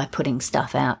of that by putting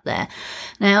stuff out there.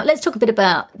 Now, let's talk a bit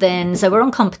about then. So we're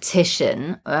on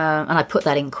competition, and I put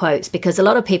that in quotes because a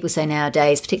lot of people say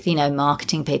nowadays, particularly,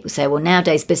 marketing people say, well,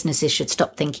 nowadays businesses should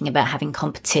stop thinking about having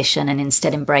competition and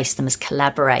instead embrace them as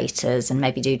collaborators and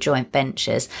maybe do joint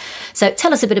ventures. So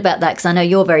tell us a bit about that, because I know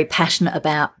you're very passionate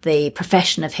about the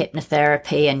profession of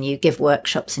hypnotherapy and you give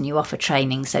workshops and you offer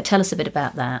training. So tell us a bit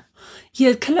about that.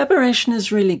 Yeah, collaboration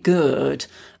is really good.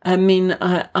 I mean,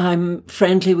 I'm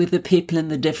friendly with the people in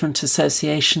the different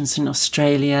associations in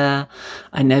Australia.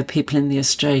 I know people in the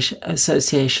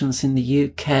associations in the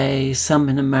UK, some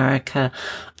in America.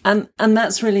 And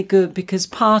that's really good because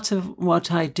part of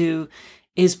what I do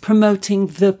is promoting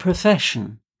the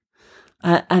profession.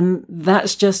 And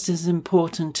that's just as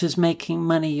important as making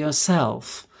money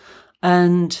yourself.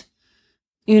 And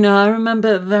I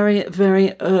remember very,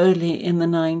 very early in the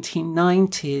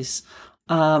 1990s,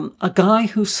 a guy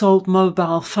who sold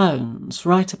mobile phones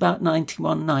right about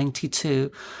 91, 92.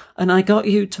 And I got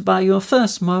you to buy your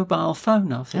first mobile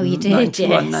phone off him. Oh, you did,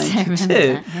 91, yes. 92. I remember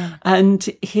that, yeah. And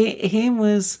he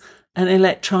was an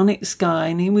electronics guy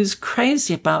and he was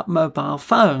crazy about mobile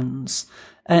phones.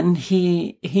 And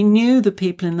he knew the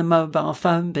people in the mobile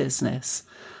phone business.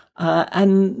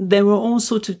 And they were all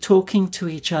sort of talking to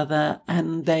each other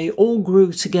and they all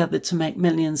grew together to make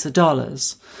millions of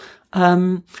dollars.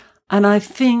 And I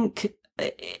think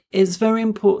it's very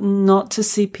important not to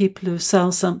see people who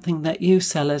sell something that you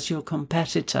sell as your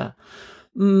competitor,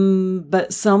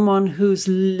 but someone who's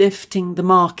lifting the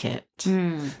market,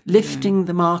 lifting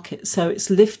the market. So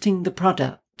it's lifting the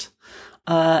product,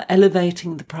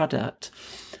 elevating the product.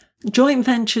 Joint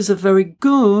ventures are very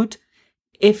good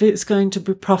if it's going to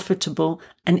be profitable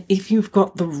and if you've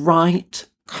got the right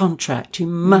contract. You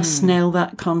must nail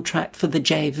that contract for the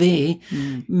JV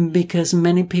because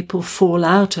many people fall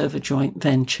out over joint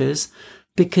ventures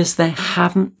because they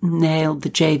haven't nailed the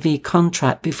JV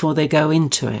contract before they go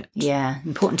into it. Yeah,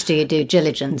 important to do your due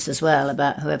diligence as well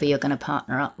about whoever you're going to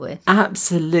partner up with.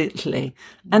 Absolutely.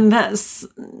 And that's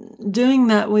doing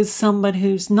that with somebody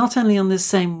who's not only on the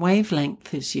same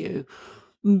wavelength as you,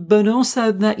 but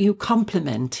also that you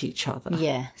complement each other.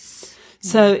 Yes.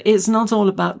 So it's not all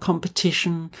about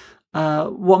competition.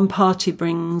 One party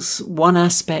brings one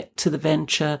aspect to the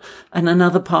venture and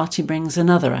another party brings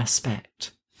another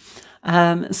aspect.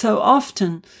 So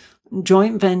often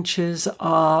joint ventures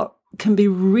can be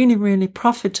really, really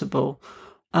profitable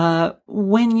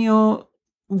when you're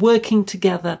working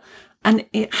together And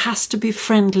it has to be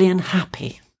friendly and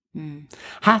happy.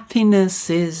 Happiness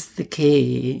is the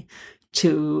key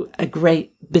to a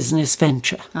great business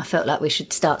venture. I felt like we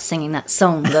should start singing that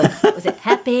song. Was it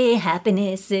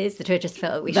Happiness is the truth? I just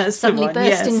felt like we should suddenly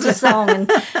burst into song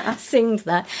and sing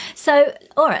that. So,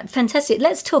 all right, fantastic.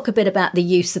 Let's talk a bit about the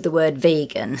use of the word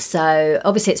vegan. So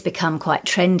obviously it's become quite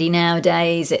trendy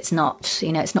nowadays. It's not,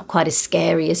 it's not quite as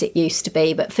scary as it used to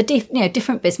be, but for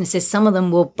different businesses, some of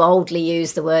them will boldly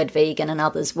use the word vegan and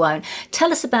others won't.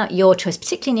 Tell us about your choice,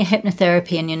 particularly in your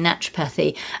hypnotherapy and your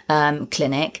naturopathy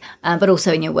clinic, but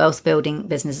also in your wealth building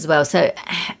business as well. So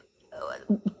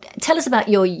tell us about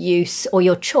your use, or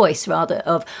your choice rather,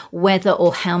 of whether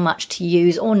or how much to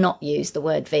use or not use the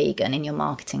word vegan in your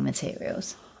marketing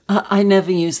materials. I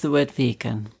never use the word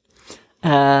vegan.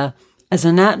 As a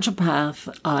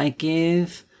naturopath, I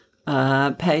give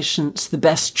patients the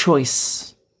best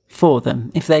choice for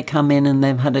them. If they come in and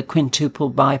they've had a quintuple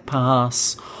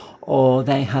bypass, or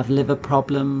they have liver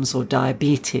problems or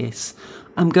diabetes,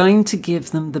 I'm going to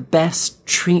give them the best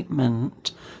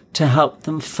treatment to help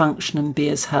them function and be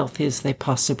as healthy as they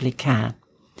possibly can.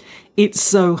 It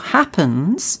so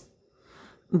happens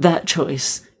that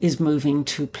choice is moving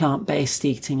to plant-based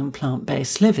eating and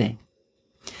plant-based living.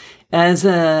 As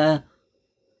a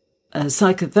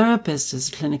psychotherapist, as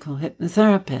a clinical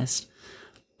hypnotherapist,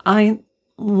 I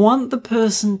want the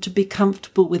person to be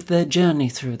comfortable with their journey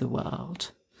through the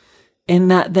world, in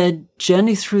that their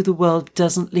journey through the world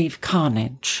doesn't leave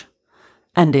carnage.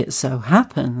 And it so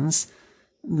happens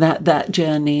that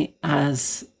journey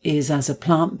is as a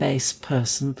plant-based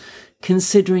person,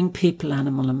 considering people,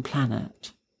 animal and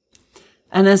planet.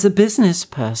 And as a business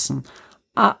person,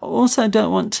 I also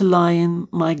don't want to lie in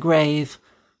my grave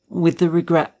with the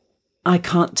regret I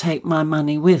can't take my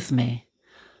money with me.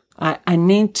 I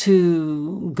need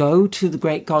to go to the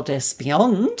great goddess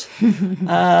beyond,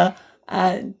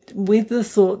 with the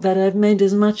thought that I've made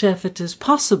as much effort as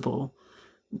possible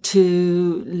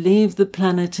to leave the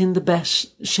planet in the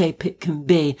best shape it can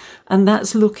be. And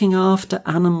that's looking after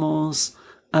animals,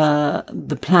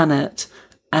 the planet,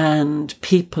 and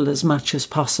people as much as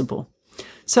possible.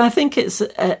 So I think it's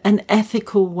an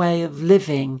ethical way of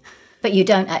living. But you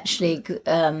don't actually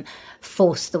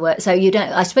force the word. So you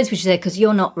don't, I suppose we should say, because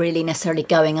you're not really necessarily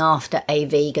going after a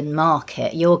vegan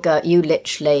market. You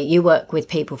work with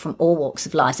people from all walks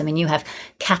of life. I mean, you have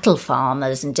cattle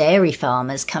farmers and dairy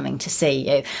farmers coming to see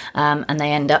you, and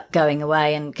they end up going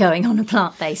away and going on a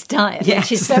plant-based diet, yes,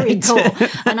 which is very cool.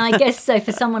 And I guess so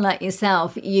for someone like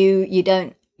yourself, you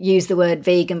don't use the word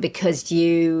vegan because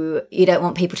you don't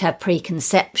want people to have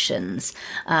preconceptions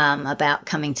about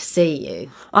coming to see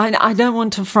you. I don't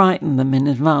want to frighten them in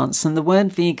advance, and the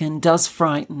word vegan does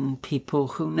frighten people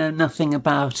who know nothing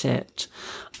about it.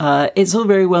 It's all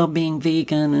very well being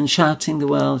vegan and shouting the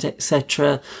world,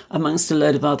 etc., amongst a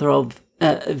load of other old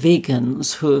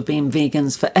vegans who have been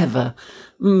vegans forever.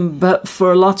 But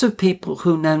for a lot of people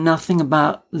who know nothing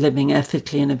about living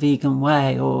ethically in a vegan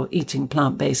way or eating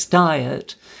plant-based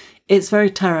diet, it's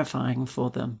very terrifying for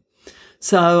them.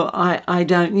 So I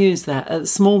don't use that. A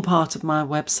small part of my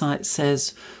website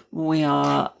says we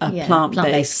are a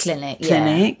plant-based clinic.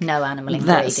 Yeah. No animal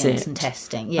ingredients and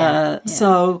testing.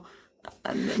 So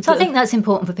I think that's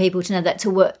important for people to know, that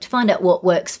to find out what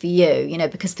works for you,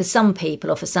 because for some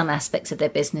people or for some aspects of their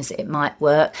business, it might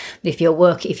work. But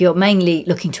if you're mainly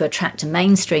looking to attract a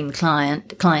mainstream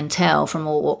clientele from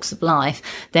all walks of life,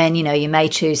 then, you may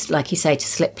choose, like you say, to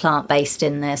slip plant-based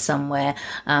in there somewhere,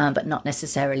 but not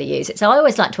necessarily use it. So I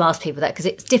always like to ask people that, because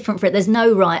it's different there's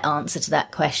no right answer to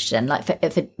that question. Like for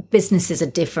businesses are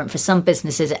different. For some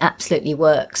businesses, it absolutely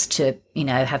works to,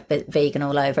 have vegan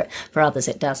all over it. For others,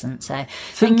 it doesn't. So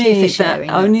for me,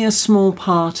 only a small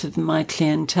part of my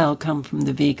clientele come from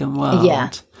the vegan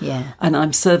world. Yeah. And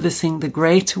I'm servicing the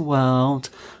greater world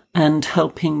and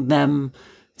helping them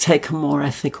take a more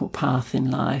ethical path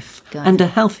in life and a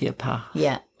healthier path.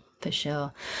 Yeah, for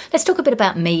sure. Let's talk a bit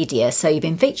about media. So you've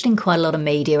been featured in quite a lot of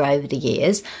media over the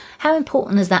years. How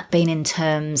important has that been in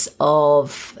terms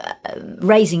of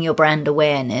raising your brand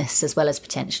awareness as well as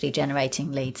potentially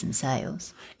generating leads and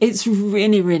sales? It's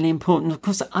really, really important. Of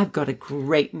course, I've got a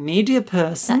great media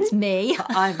person. That's me.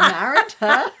 I married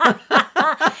her.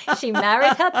 She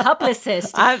married her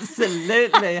publicist.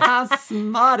 Absolutely. How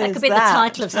smart is that? That could be the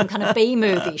title of some kind of B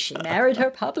movie. She married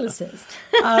her publicist.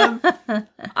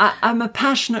 I'm a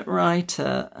passionate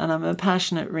writer and I'm a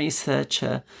passionate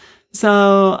researcher.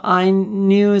 So I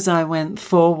knew as I went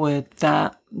forward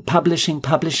that publishing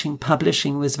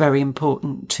was very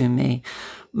important to me.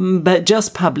 But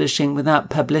just publishing without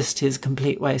publicity is a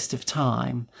complete waste of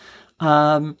time.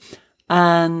 And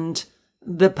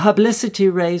the publicity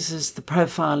raises the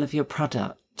profile of your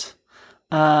product.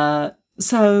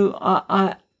 So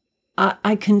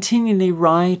I continually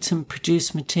write and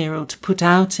produce material to put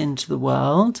out into the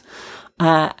world,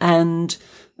 and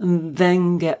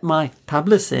then get my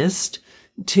publicist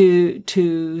to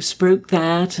spruik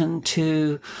that and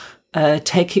to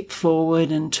take it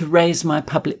forward and to raise my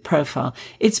public profile.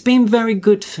 It's been very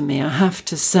good for me, I have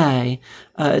to say,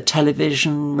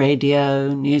 television, radio,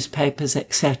 newspapers,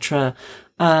 etc.,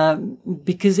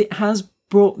 because it has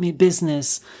brought me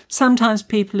business. Sometimes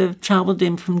people have travelled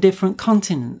in from different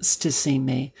continents to see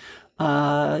me,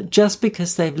 just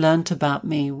because they've learnt about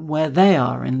me where they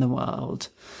are in the world.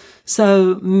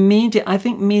 So media, I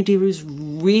think media is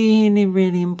really,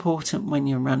 really important when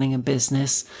you're running a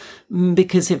business,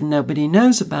 because if nobody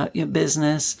knows about your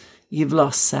business, you've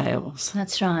lost sales.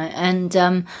 That's right.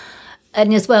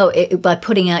 And as well, by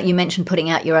putting out, you mentioned putting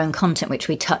out your own content, which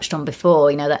we touched on before,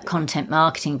 you know, that content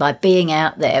marketing, by being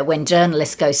out there when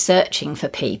journalists go searching for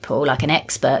people, like an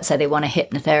expert, so they want a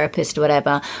hypnotherapist or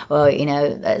whatever, or, you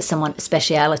know, someone,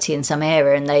 speciality in some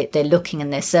area, and they're looking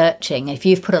and they're searching. If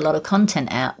you've put a lot of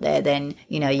content out there, then,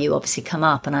 you know, you obviously come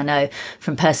up. And I know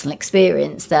from personal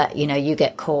experience that, you know, you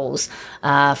get calls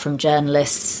from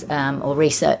journalists or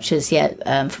researchers,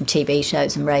 from TV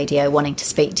shows and radio wanting to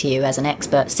speak to you as an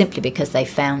expert simply because they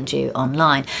found you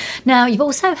online. Now, you've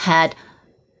also had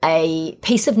a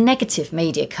piece of negative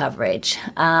media coverage.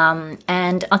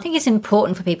 And I think it's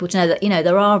important for people to know that, you know,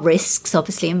 there are risks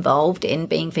obviously involved in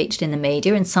being featured in the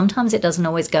media, and sometimes it doesn't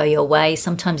always go your way.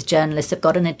 Sometimes journalists have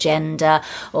got an agenda,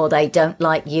 or they don't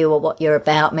like you or what you're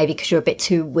about, maybe because you're a bit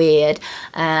too weird.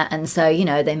 And so, you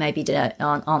know, they maybe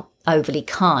aren't overly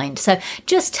kind. So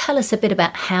just tell us a bit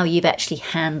about how you've actually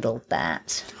handled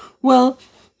that. Well,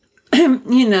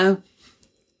 you know,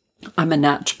 I'm a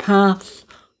naturopath.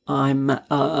 I'm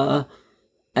a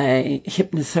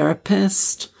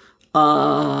hypnotherapist.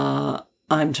 I'm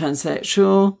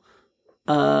transsexual.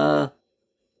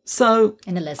 So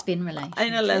in a lesbian relationship.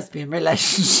 In a lesbian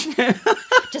relationship.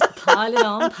 Just piling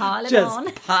on.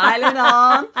 Just piling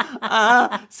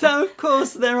on. So of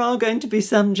course there are going to be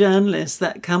some journalists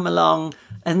that come along,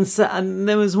 and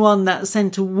there was one that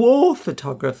sent a war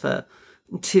photographer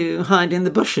to hide in the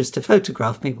bushes to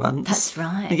photograph me once. That's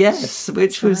right. Yes,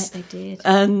 which was right, they did.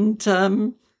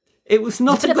 And it was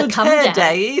not a good hair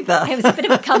day either. It was a bit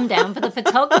of a come down for the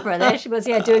photographer. There she was,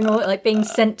 doing all, like, being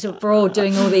sent abroad,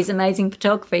 doing all these amazing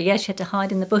photography. Yeah, she had to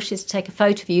hide in the bushes to take a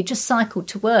photo of you. You just cycled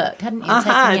to work, hadn't you? I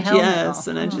had, your helmet yes, off.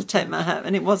 and I just take my hat,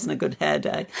 and it wasn't a good hair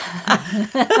day.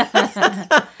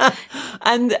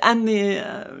 and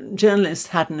the journalist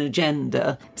had an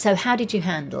agenda. So how did you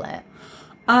handle it?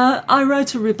 I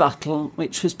wrote a rebuttal,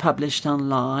 which was published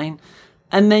online,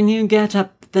 and then you get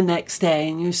up the next day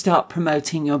and you start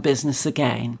promoting your business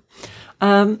again.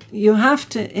 You have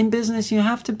to, in business, you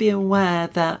have to be aware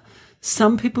that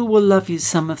some people will love you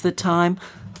some of the time,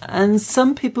 and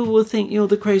some people will think you're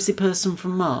the crazy person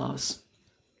from Mars.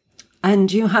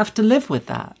 And you have to live with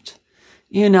that.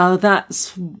 You know,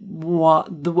 that's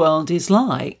what the world is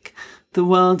like. The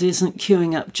world isn't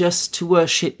queuing up just to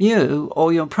worship you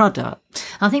or your product.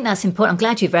 I think that's important. I'm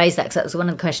glad you've raised that, because that was one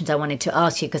of the questions I wanted to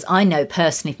ask you, because I know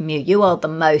personally from you, you are the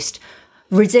most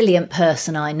resilient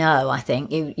person I know. I think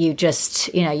you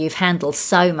just, you know, you've handled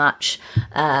so much,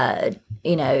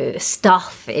 you know,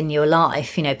 stuff in your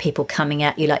life, you know, people coming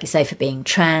at you, like you say, for being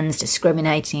trans,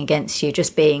 discriminating against you,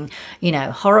 just being, you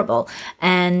know, horrible.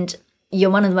 And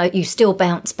you're one of the most, you still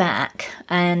bounce back.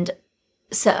 And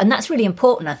that's really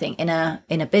important, I think, in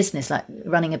a business, like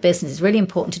running a business. It's really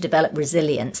important to develop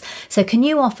resilience. So can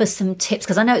you offer some tips?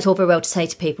 Because I know it's all very well to say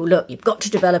to people, look, you've got to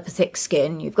develop a thick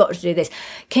skin, you've got to do this.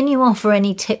 Can you offer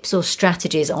any tips or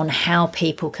strategies on how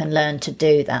people can learn to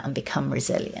do that and become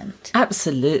resilient?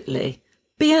 Absolutely.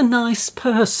 Be a nice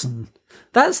person.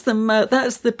 That's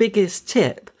the biggest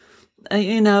tip.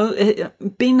 You know,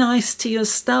 be nice to your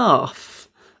staff.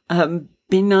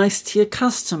 Be nice to your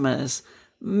customers.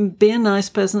 Be a nice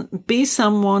person. Be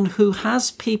someone who has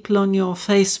people on your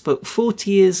Facebook 40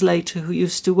 years later who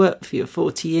used to work for you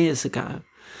 40 years ago.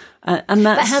 And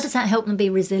that's, but how does that help them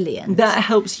be resilient? That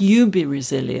helps you be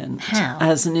resilient. How?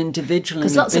 As an individual.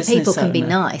 Because lots of people can be owner.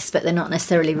 Nice, but they're not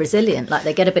necessarily resilient. Like,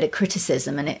 they get a bit of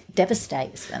criticism and it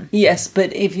devastates them. Yes,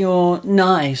 but if you're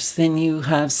nice, then you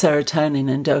have serotonin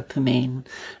and dopamine.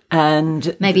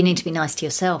 And maybe you need to be nice to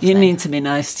yourself. You need to be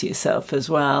nice to yourself as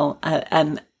well.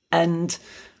 And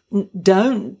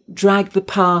don't drag the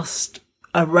past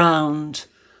around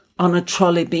on a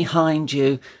trolley behind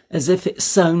you as if it's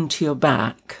sewn to your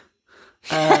back.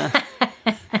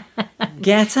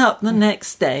 Get up the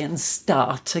next day and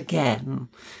start again.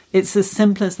 It's as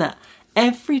simple as that.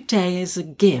 every day is a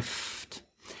gift.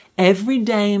 Every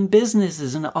day in business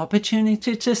is an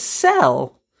opportunity to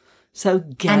sell. So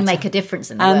and make a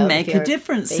difference in the world. And make a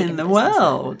difference in the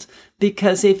world.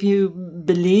 Because if you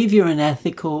believe you're an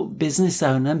ethical business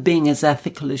owner, being as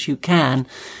ethical as you can,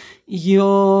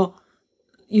 you're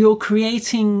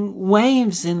creating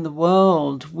waves in the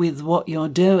world with what you're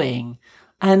doing.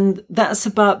 And that's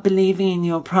about believing in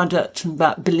your product and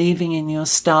about believing in your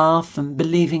staff and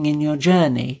believing in your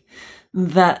journey.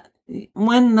 That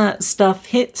when that stuff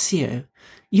hits you,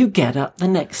 you get up the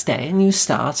next day and you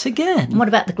start again. And what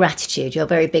about the gratitude? You're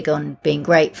very big on being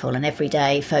grateful and every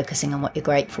day focusing on what you're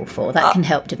grateful for. That can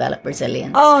help develop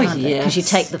resilience. Yes. Because you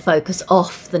take the focus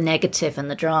off the negative and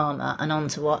the drama and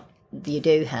onto what you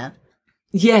do have.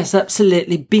 Yes,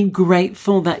 absolutely. Be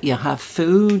grateful that you have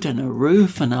food and a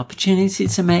roof and opportunity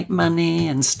to make money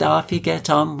and staff you get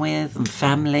on with and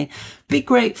family. Be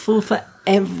grateful for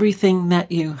everything that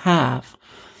you have.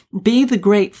 Be the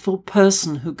grateful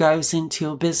person who goes into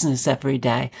your business every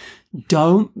day.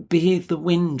 Don't be the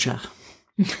whinger.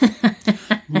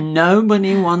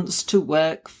 Nobody wants to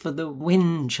work for the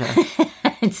whinger.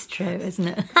 It's true, isn't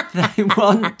it? They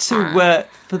want to work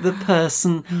for the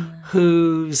person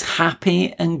who's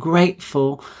happy and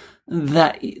grateful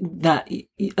that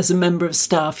as a member of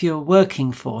staff you're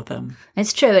working for them.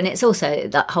 It's true, and it's also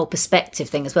that whole perspective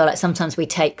thing as well. Like sometimes we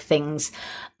take things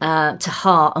to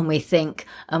heart and we think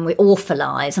and we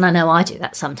awfulise, and I know I do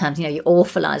that sometimes. You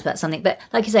awfulise about something, but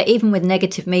like you say, even with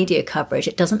negative media coverage,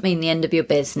 it doesn't mean the end of your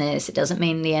business. It doesn't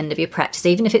mean the end of your practice.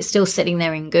 Even if it's still sitting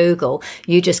there in Google,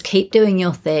 you just keep doing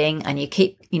your thing and you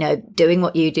keep doing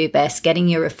what you do best, getting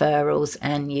your referrals,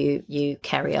 and you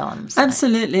carry on. So.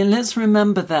 Absolutely, and let's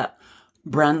remember that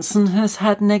Branson has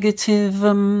had negative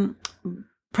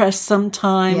press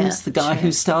sometimes. Yeah, the guy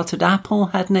who started Apple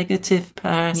had negative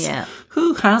press. Yeah.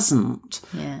 Who hasn't?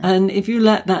 Yeah. And if you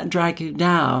let that drag you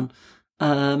down,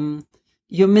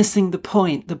 you're missing the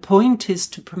point. The point is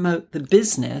to promote the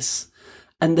business,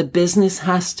 and the business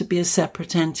has to be a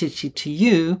separate entity to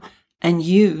you, and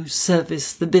you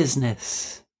service the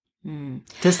business.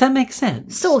 Does that make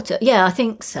sense? Sort of. Yeah, I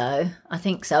think so.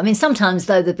 I mean, sometimes,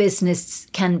 though, the business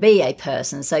can be a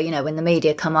person. So, when the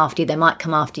media come after you, they might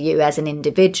come after you as an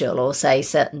individual or say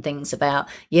certain things about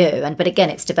you. But again,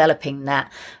 it's developing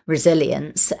that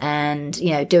resilience and,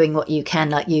 doing what you can,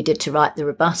 like you did, to write the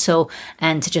rebuttal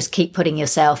and to just keep putting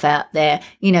yourself out there,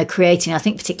 creating, I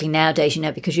think particularly nowadays,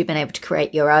 because you've been able to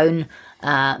create your own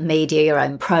media, your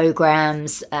own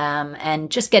programs,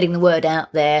 and just getting the word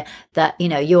out there that,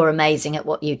 you're amazing at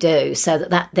what you do, so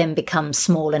that then becomes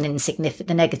small and insignificant.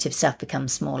 The negative stuff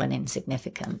becomes small and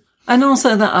insignificant. And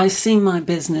also that I see my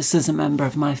business as a member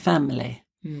of my family.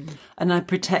 And I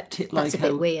protect it like... That's a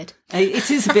bit weird. It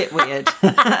is a bit weird.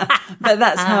 But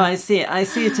that's how I see it. I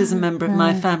see it as a member of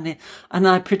my family, and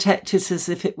I protect it as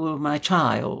if it were my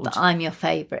child. But I'm your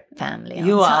favourite family,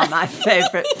 You are my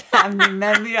favourite family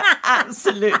member. You're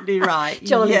absolutely right.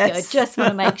 Jolly yes. good. Just want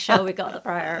to make sure we got the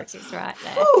priorities right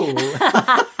there.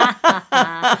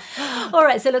 All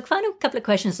right, so look, final couple of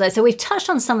questions though. So we've touched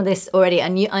on some of this already,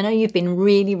 and I know you've been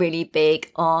really, really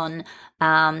big on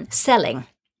selling.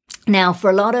 Now, for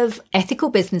a lot of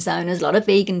ethical business owners, a lot of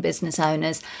vegan business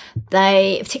owners,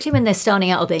 they, particularly when they're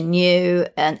starting out or they're new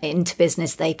into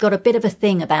business, they've got a bit of a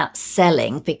thing about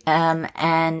selling.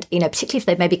 And, particularly if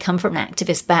they maybe come from an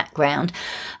activist background,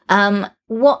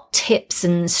 what tips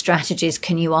and strategies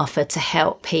can you offer to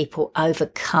help people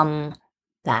overcome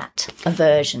that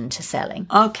aversion to selling?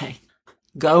 Okay.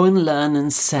 Go and learn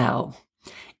and sell.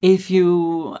 If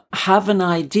you have an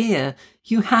idea,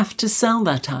 you have to sell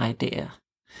that idea.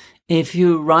 If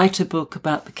you write a book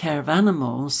about the care of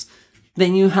animals,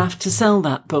 then you have to sell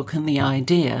that book and the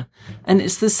idea. And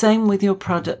it's the same with your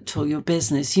product or your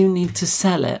business. You need to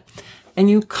sell it. And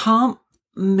you can't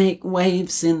make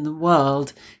waves in the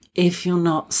world if you're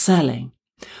not selling.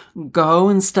 Go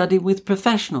and study with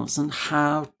professionals on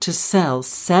how to sell.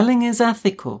 Selling is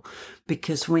ethical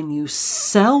because when you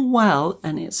sell well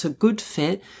and it's a good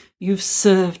fit, you've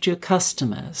served your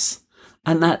customers.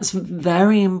 And that's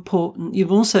very important.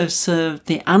 You've also served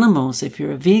the animals if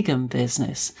you're a vegan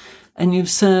business, and you've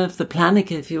served the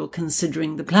planet if you're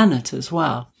considering the planet as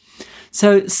well.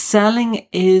 So selling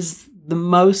is the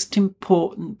most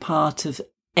important part of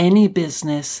any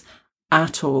business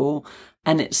at all,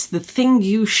 and it's the thing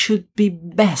you should be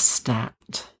best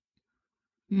at.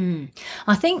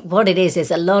 I think what it is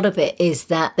a lot of it is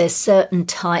that there's certain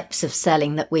types of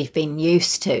selling that we've been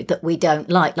used to that we don't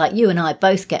like. Like you and I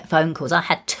both get phone calls. I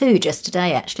had 2 just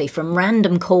today, actually, from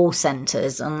random call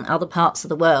centres on other parts of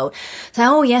the world. So,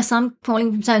 oh, yes, I'm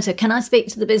calling from so-and-so. Can I speak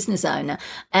to the business owner?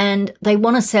 And they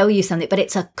want to sell you something, but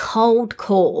it's a cold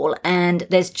call and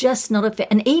there's just not a fit.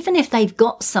 And even if they've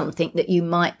got something that you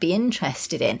might be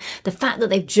interested in, the fact that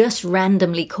they've just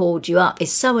randomly called you up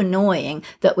is so annoying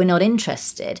that we're not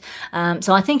interested.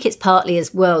 So I think it's partly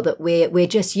as well that we're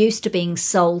just used to being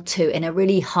sold to in a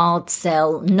really hard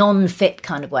sell, non-fit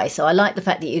kind of way. So I like the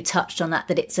fact that you touched on that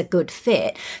it's a good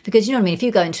fit, because you know what I mean? If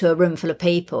you go into a room full of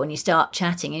people and you start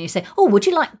chatting and you say, oh, would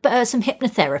you like some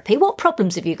hypnotherapy? What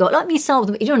problems have you got? Let me solve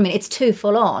them. You know what I mean? It's too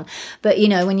full on. But, you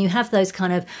know, when you have those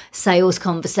kind of sales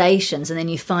conversations and then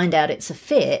you find out it's a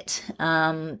fit,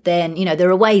 then, you know, there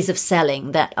are ways of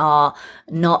selling that are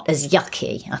not as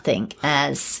yucky, I think,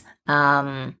 as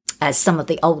some of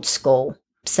the old school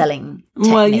selling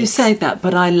techniques. Well, you say that,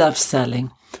 but I love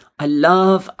selling. I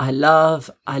love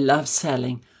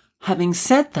selling. Having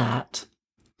said that,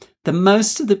 the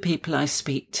most of the people I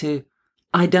speak to,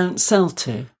 I don't sell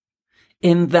to,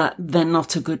 in that they're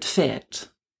not a good fit.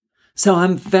 So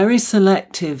I'm very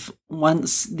selective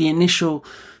once the initial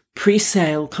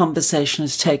pre-sale conversation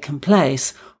has taken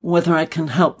place, whether I can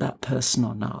help that person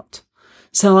or not.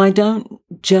 So I don't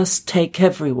just take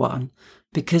everyone,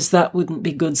 because that wouldn't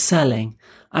be good selling.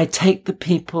 I take the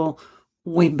people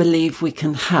we believe we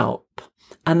can help.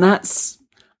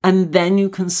 And then you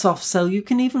can soft sell. You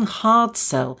can even hard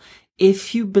sell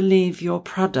if you believe your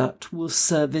product will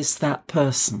service that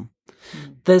person.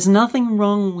 There's nothing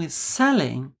wrong with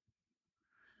selling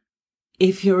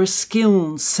if you're a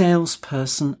skilled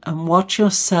salesperson and what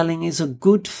you're selling is a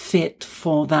good fit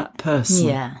for that person.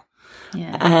 Yeah.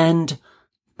 And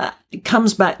it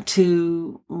comes back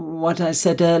to what I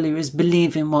said earlier, is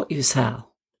believe in what you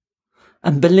sell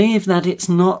and believe that it's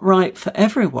not right for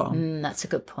everyone. That's a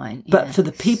good point. But for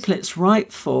the people it's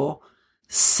right for,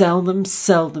 sell them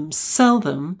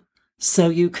so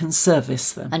you can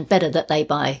service them. And better that they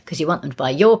buy, because you want them to buy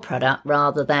your product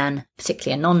rather than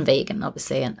particularly a non-vegan,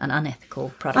 obviously, an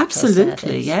unethical product.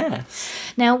 Absolutely, yes.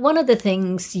 Now, one of the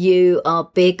things you are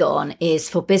big on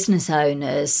is for business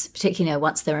owners, particularly, you know,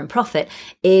 once they're in profit,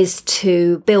 is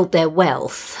to build their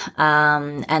wealth.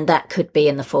 And that could be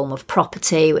in the form of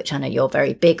property, which I know you're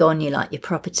very big on. You like your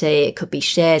property. It could be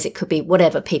shares. It could be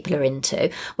whatever people are into,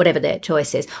 whatever their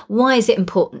choice is. Why is it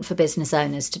important for business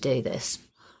owners to do this?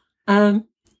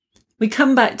 We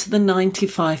come back to the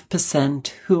 95%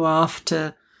 who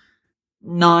after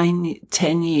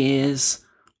 9-10 years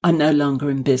are no longer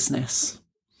in business.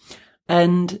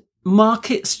 And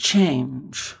markets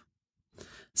change.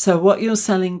 So what you're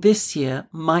selling this year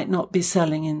might not be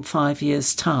selling in 5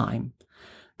 years' time.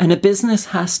 And a business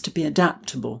has to be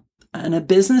adaptable. And a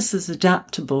business is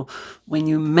adaptable when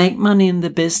you make money in the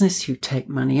business, you take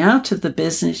money out of the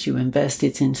business, you invest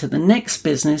it into the next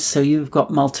business, so you've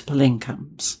got multiple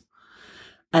incomes.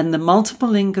 And the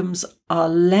multiple incomes are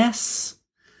less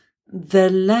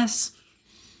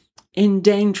in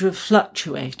danger of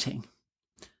fluctuating.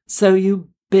 So you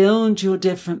build your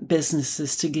different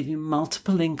businesses to give you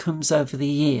multiple incomes over the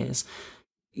years.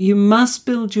 You must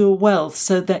build your wealth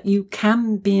so that you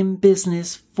can be in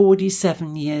business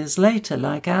 47 years later,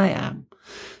 like I am.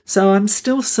 So I'm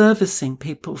still servicing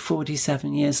people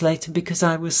 47 years later because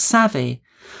I was savvy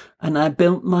and I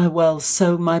built my wealth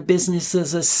so my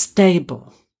businesses are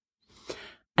stable.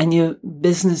 And your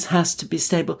business has to be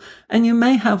stable. And you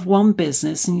may have one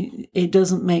business and it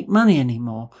doesn't make money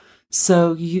anymore.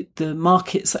 So the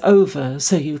market's over,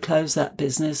 so you close that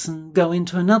business and go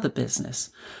into another business.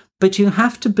 But you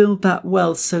have to build that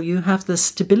wealth so you have the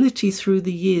stability through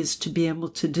the years to be able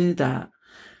to do that.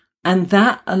 And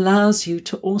that allows you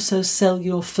to also sell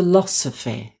your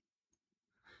philosophy.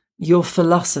 Your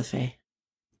philosophy.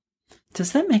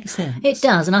 Does that make sense? It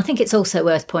does. And I think it's also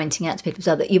worth pointing out to people as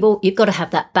well that you've got to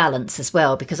have that balance as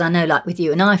well, because I know, like with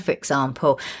you and I, for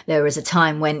example, there was a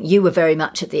time when you were very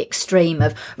much at the extreme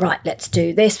of, right, let's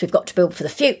do this. We've got to build for the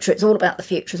future. It's all about the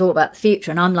future. It's all about the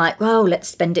future. And I'm like, well, let's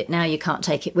spend it now. You can't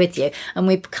take it with you. And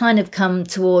we've kind of come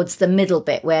towards the middle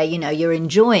bit where, you know, you're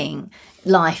enjoying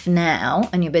life now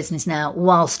and your business now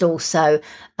whilst also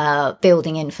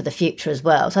building in for the future as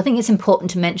well. So I think it's important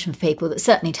to mention for people that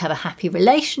certainly to have a happy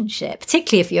relationship,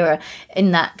 particularly if you're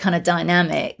in that kind of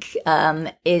dynamic,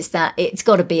 is that it's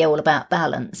got to be all about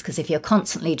balance. Because if you're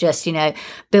constantly just, you know,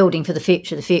 building for the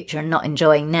future and not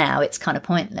enjoying now, it's kind of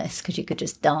pointless because you could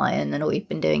just die and then all you've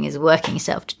been doing is working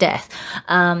yourself to death.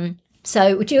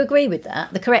 So would you agree with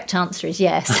that? The correct answer is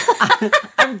yes.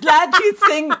 I'm glad you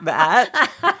think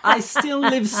that. I still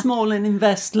live small and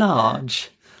invest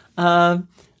large. And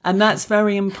that's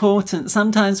very important.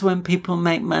 Sometimes when people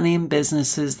make money in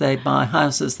businesses, they buy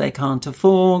houses they can't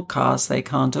afford, cars they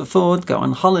can't afford, go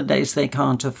on holidays they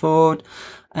can't afford,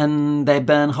 and they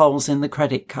burn holes in the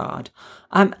credit card.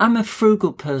 I'm a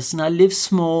frugal person. I live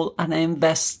small and I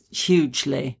invest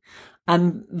hugely.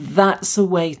 And that's a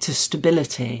way to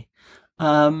stability.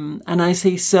 And I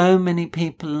see so many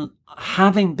people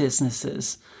having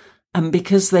businesses, and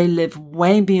because they live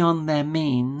way beyond their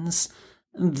means,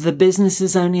 the business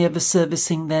is only ever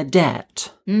servicing their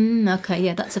debt. Okay,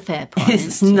 yeah, that's a fair point.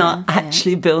 It's not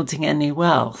actually building any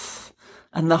wealth.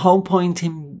 And the whole point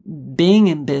in being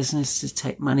in business is to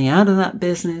take money out of that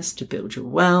business, to build your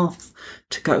wealth,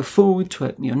 to go forward, to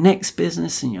open your next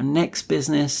business and your next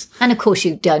business. And of course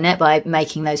you donate by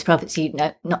making those profits, you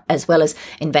know, not as well as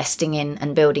investing in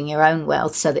and building your own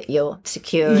wealth so that you're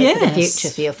secure for the future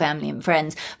for your family and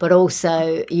friends. But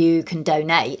also you can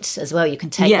donate as well. You can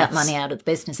take that money out of the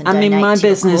business and donate to your my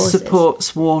business causes.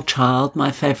 supports War Child,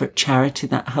 my favourite charity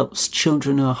that helps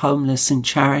children who are homeless in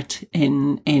charity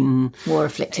in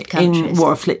war-afflicted countries. In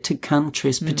war-afflicted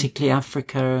countries, particularly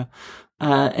Africa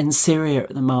and Syria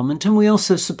at the moment. And we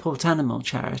also support animal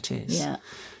charities. Yeah.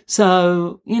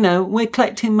 So, you know, we're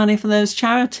collecting money for those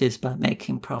charities by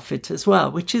making profit as well,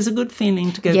 which is a good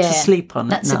feeling to go to sleep on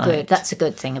at night. That's a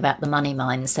good thing about the money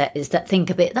mindset, is that think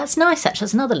of it. That's nice, actually.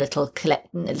 That's another little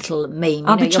meme.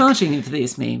 I'll be charging you for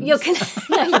these memes. No,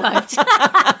 you won't.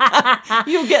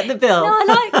 You'll get the bill. No, I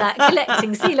like that.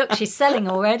 Collecting. See, look, she's selling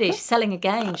already. She's selling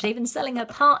again. She's even selling her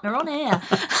partner on air.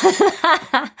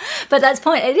 But that's the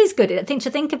point. It is good. I think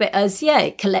to think of it as,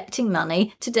 collecting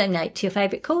money to donate to your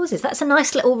favourite causes. That's a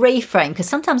nice little reframe, because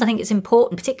sometimes I think it's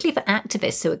important, particularly for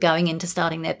activists who are going into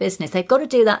starting their business. They've got to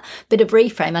do that bit of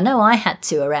reframe. I know I had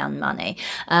to around money,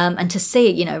 and to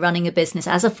see, you know, running a business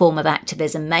as a form of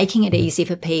activism, making it easy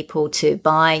for people to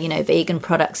buy, you know, vegan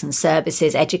products and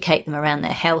services, educate them around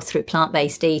their health through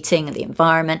plant-based eating and the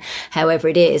environment, however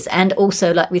it is. And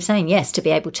also, like we've saying, yes, to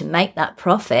be able to make that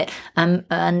profit. And,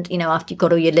 you know, after you've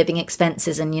got all your living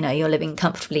expenses and, you know, you're living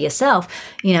comfortably yourself,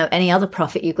 you know, any other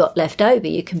profit you've got left over,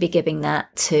 you can be giving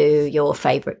that to your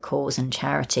favourite cause and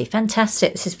charity.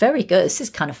 Fantastic. This is very good. This is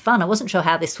kind of fun. I wasn't sure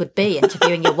how this would be,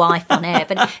 interviewing your wife on air,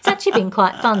 but it's actually been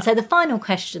quite fun. So the final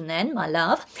question then, my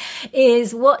love,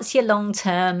 is what's your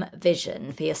long-term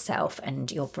vision for yourself and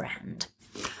your brand?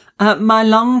 My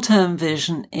long-term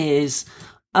vision is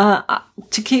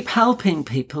to keep helping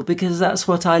people, because that's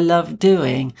what I love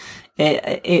doing.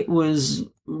 It was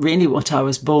really what I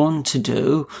was born to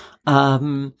do.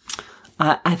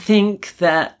 I think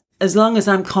that as long as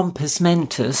I'm compos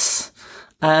mentis,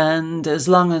 and as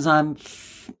long as I'm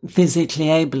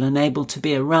physically able and able to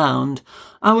be around,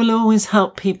 I will always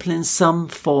help people in some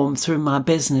form through my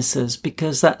businesses,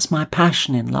 because that's my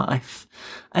passion in life.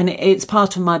 And it's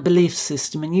part of my belief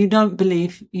system. And you don't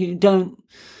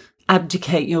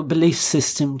abdicate your belief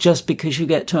system just because you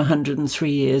get to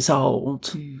 103 years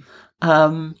old.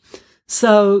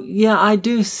 So yeah, I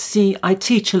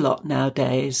teach a lot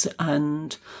nowadays,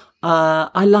 and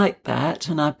I like that,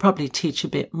 and I probably teach a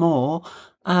bit more.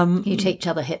 You teach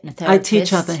other hypnotherapists? I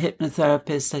teach other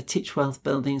hypnotherapists. I teach wealth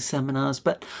building seminars,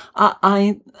 but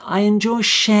I enjoy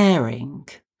sharing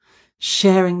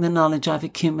the knowledge I've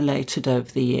accumulated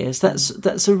over the years.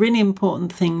 That's a really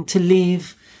important thing, to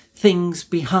leave things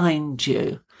behind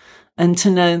you, and to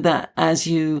know that as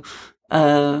you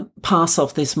pass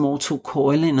off this mortal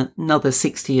coil in another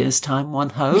 60 years' time, one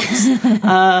hopes,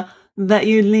 that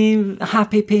you leave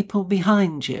happy people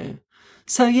behind you.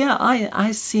 So yeah,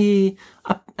 I see,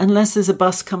 unless there's a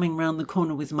bus coming round the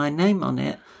corner with my name on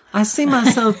it, I see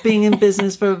myself being in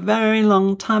business for a very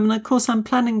long time. And of course, I'm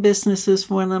planning businesses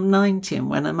for when I'm 90 and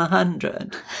when I'm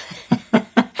 100.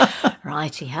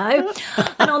 Righty-ho.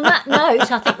 And on that note,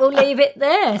 I think we'll leave it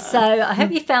there. So I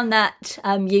hope you found that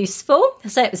useful.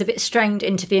 So it was a bit strange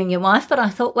interviewing your wife, but I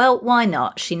thought, well, why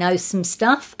not? She knows some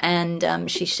stuff,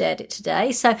 and she shared it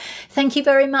today. So thank you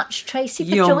very much, Tracy,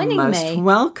 for joining me. You're most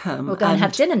welcome. We'll go and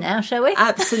have dinner now, shall we?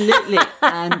 Absolutely.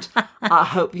 And I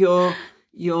hope your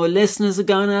listeners are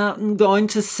going out and going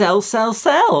to sell.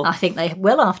 I think they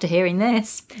will after hearing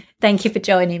this. Thank you for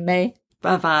joining me.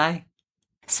 Bye-bye.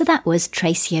 So that was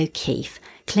Tracy O'Keefe,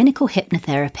 clinical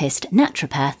hypnotherapist,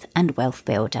 naturopath and wealth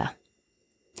builder.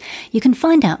 You can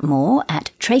find out more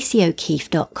at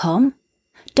tracyokeefe.com,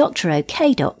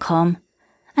 drok.com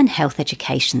and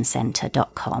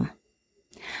healtheducationcentre.com.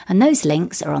 And those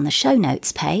links are on the show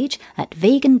notes page at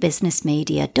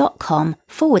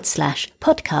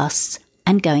veganbusinessmedia.com/podcasts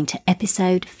and going to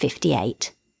episode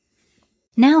 58.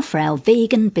 Now for our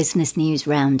vegan business news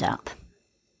roundup.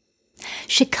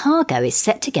 Chicago is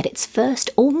set to get its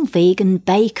first all-vegan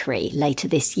bakery later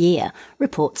this year,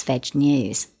 reports Veg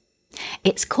News.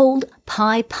 It's called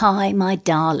Pie Pie My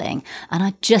Darling, and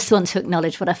I just want to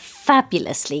acknowledge what a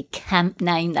fabulously camp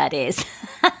name that is.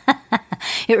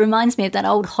 It reminds me of that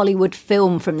old Hollywood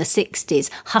film from the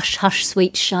 60s, Hush Hush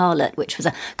Sweet Charlotte, which was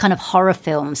a kind of horror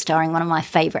film starring one of my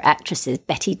favourite actresses,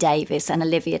 Bette Davis and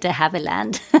Olivia de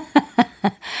Havilland.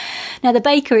 Now, the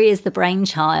bakery is the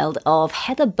brainchild of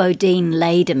Heather Bodine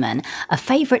Laderman, a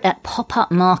favourite at pop-up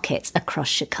markets across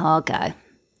Chicago.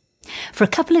 For a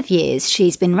couple of years,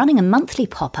 she's been running a monthly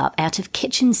pop-up out of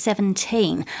Kitchen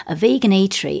 17, a vegan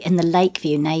eatery in the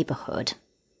Lakeview neighbourhood.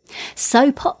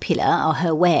 So popular are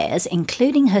her wares,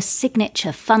 including her signature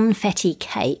funfetti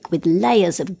cake with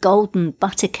layers of golden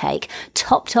butter cake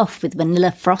topped off with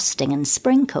vanilla frosting and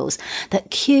sprinkles, that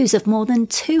queues of more than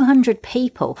 200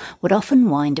 people would often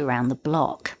wind around the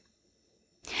block.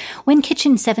 When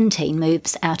Kitchen 17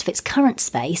 moves out of its current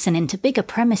space and into bigger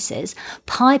premises,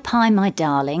 Pie Pie My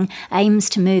Darling aims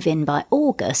to move in by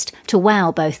August to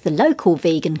wow both the local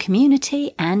vegan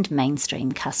community and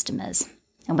mainstream customers.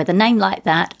 And with a name like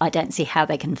that, I don't see how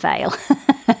they can fail.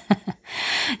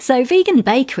 So vegan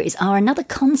bakeries are another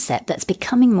concept that's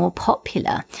becoming more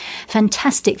popular.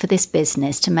 Fantastic for this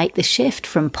business to make the shift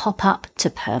from pop-up to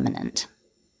permanent.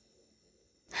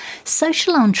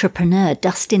 Social entrepreneur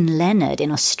Dustin Leonard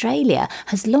in Australia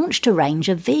has launched a range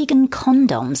of vegan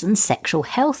condoms and sexual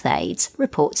health aids,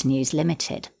 reports News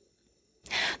Limited.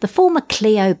 The former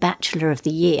Clio Bachelor of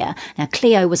the Year, now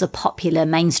Clio was a popular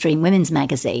mainstream women's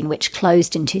magazine which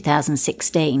closed in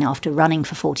 2016 after running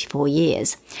for 44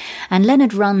 years, and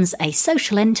Leonard runs a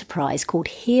social enterprise called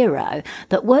Hero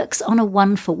that works on a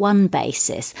one-for-one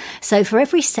basis, so for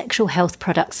every sexual health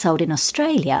product sold in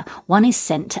Australia, one is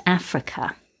sent to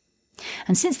Africa.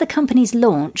 And since the company's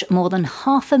launch, more than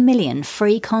 500,000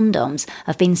 free condoms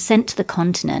have been sent to the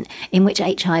continent in which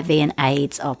HIV and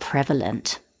AIDS are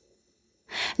prevalent.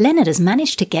 Leonard has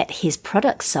managed to get his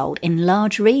products sold in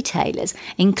large retailers,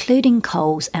 including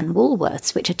Coles and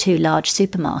Woolworths, which are two large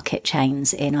supermarket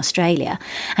chains in Australia,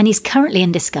 and he's currently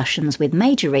in discussions with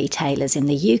major retailers in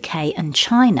the UK and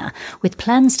China, with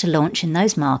plans to launch in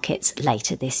those markets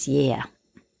later this year.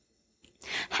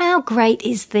 How great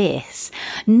is this?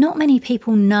 Not many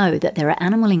people know that there are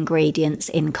animal ingredients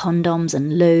in condoms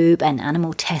and lube and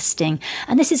animal testing,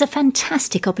 and this is a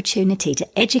fantastic opportunity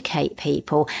to educate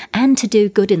people and to do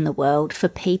good in the world for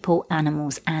people,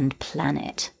 animals and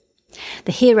planet.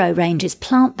 The Hero range is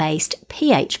plant-based,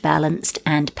 pH-balanced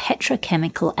and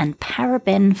petrochemical and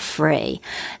paraben-free.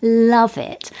 Love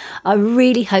it. I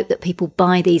really hope that people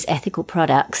buy these ethical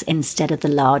products instead of the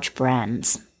large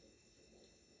brands.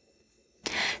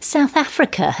 South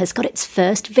Africa has got its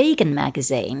first vegan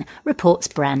magazine, reports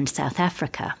Brand South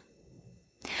Africa.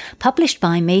 Published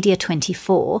by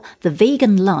Media24, The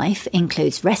Vegan Life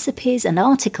includes recipes and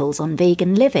articles on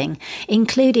vegan living,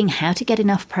 including how to get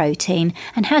enough protein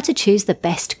and how to choose the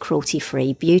best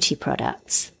cruelty-free beauty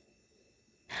products.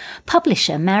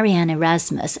 Publisher Marianne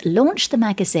Erasmus launched the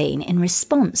magazine in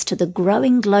response to the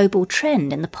growing global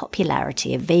trend in the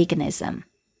popularity of veganism.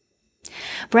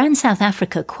 Brand South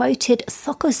Africa quoted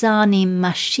Thokozani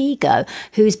Mashigo,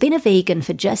 who's been a vegan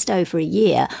for just over a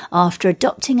year after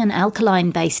adopting an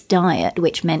alkaline-based diet,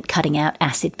 which meant cutting out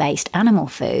acid-based animal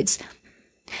foods.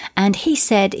 And he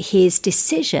said his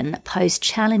decision posed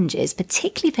challenges,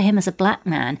 particularly for him as a black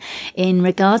man, in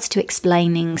regards to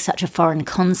explaining such a foreign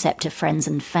concept to friends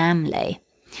and family.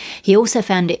 He also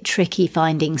found it tricky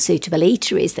finding suitable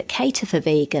eateries that cater for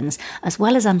vegans, as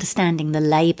well as understanding the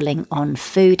labelling on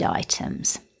food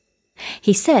items.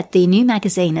 He said the new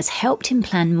magazine has helped him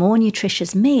plan more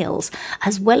nutritious meals,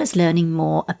 as well as learning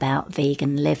more about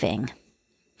vegan living.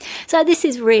 So this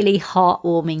is really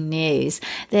heartwarming news.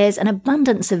 There's an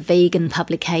abundance of vegan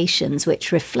publications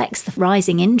which reflects the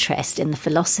rising interest in the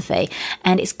philosophy,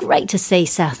 and it's great to see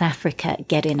South Africa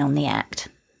get in on the act.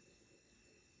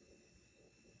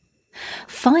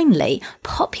 Finally,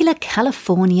 popular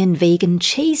Californian vegan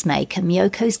cheesemaker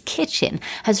Miyoko's Kitchen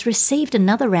has received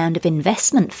another round of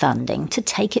investment funding to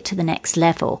take it to the next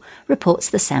level, reports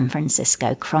the San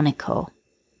Francisco Chronicle.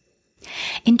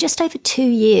 In just over 2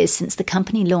 years since the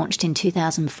company launched in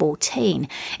 2014,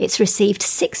 it's received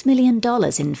 $6 million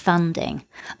in funding,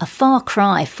 a far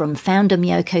cry from founder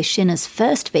Miyoko Shina's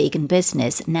first vegan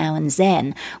business, Now and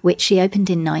Zen, which she opened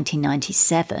in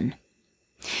 1997.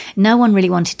 No one really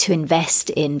wanted to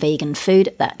invest in vegan food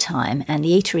at that time, and the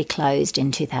eatery closed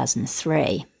in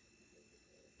 2003.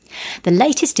 The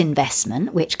latest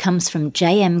investment, which comes from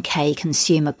JMK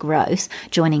Consumer Growth,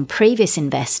 joining previous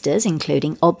investors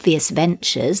including Obvious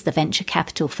Ventures, the venture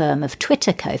capital firm of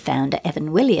Twitter co-founder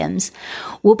Evan Williams,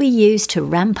 will be used to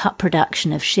ramp up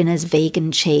production of Shinner's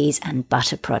vegan cheese and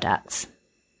butter products.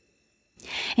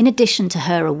 In addition to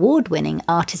her award-winning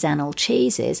artisanal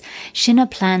cheeses, Shinner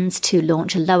plans to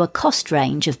launch a lower-cost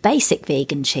range of basic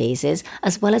vegan cheeses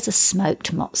as well as a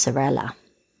smoked mozzarella.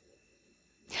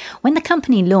 When the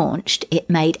company launched, it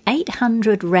made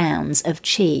 800 rounds of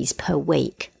cheese per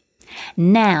week.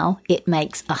 Now it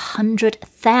makes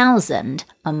 100,000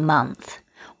 a month.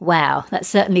 Wow, that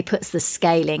certainly puts the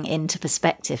scaling into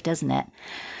perspective, doesn't it?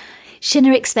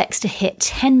 Shinner expects to hit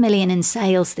 10 million in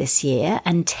sales this year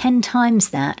and 10 times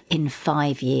that in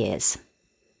 5 years.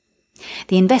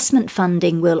 The investment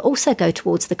funding will also go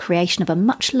towards the creation of a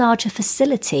much larger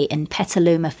facility in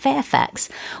Petaluma, Fairfax,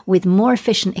 with more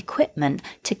efficient equipment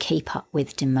to keep up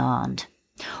with demand.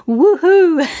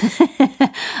 Woohoo!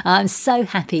 I'm so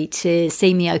happy to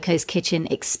see Miyoko's Kitchen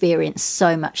experience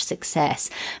so much success.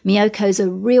 Miyoko's a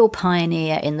real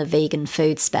pioneer in the vegan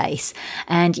food space,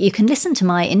 and you can listen to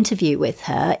my interview with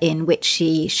her in which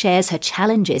she shares her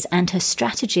challenges and her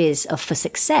strategies for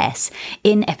success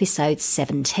in episode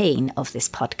 17 of this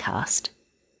podcast.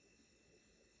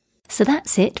 So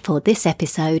that's it for this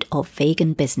episode of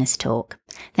Vegan Business Talk.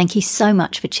 Thank you so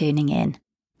much for tuning in.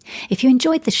 If you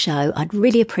enjoyed the show, I'd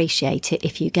really appreciate it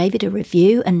if you gave it a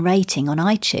review and rating on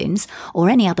iTunes or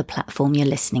any other platform you're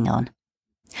listening on.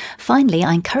 Finally,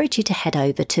 I encourage you to head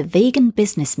over to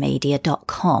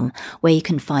veganbusinessmedia.com, where you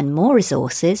can find more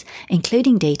resources,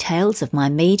 including details of my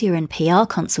media and PR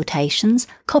consultations,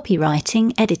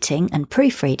 copywriting, editing and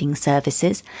proofreading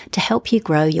services to help you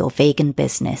grow your vegan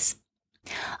business.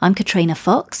 I'm Katrina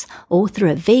Fox, author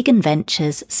of Vegan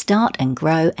Ventures, Start and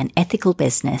Grow an Ethical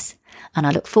Business, and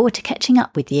I look forward to catching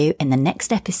up with you in the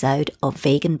next episode of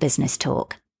Vegan Business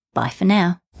Talk. Bye for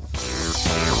now.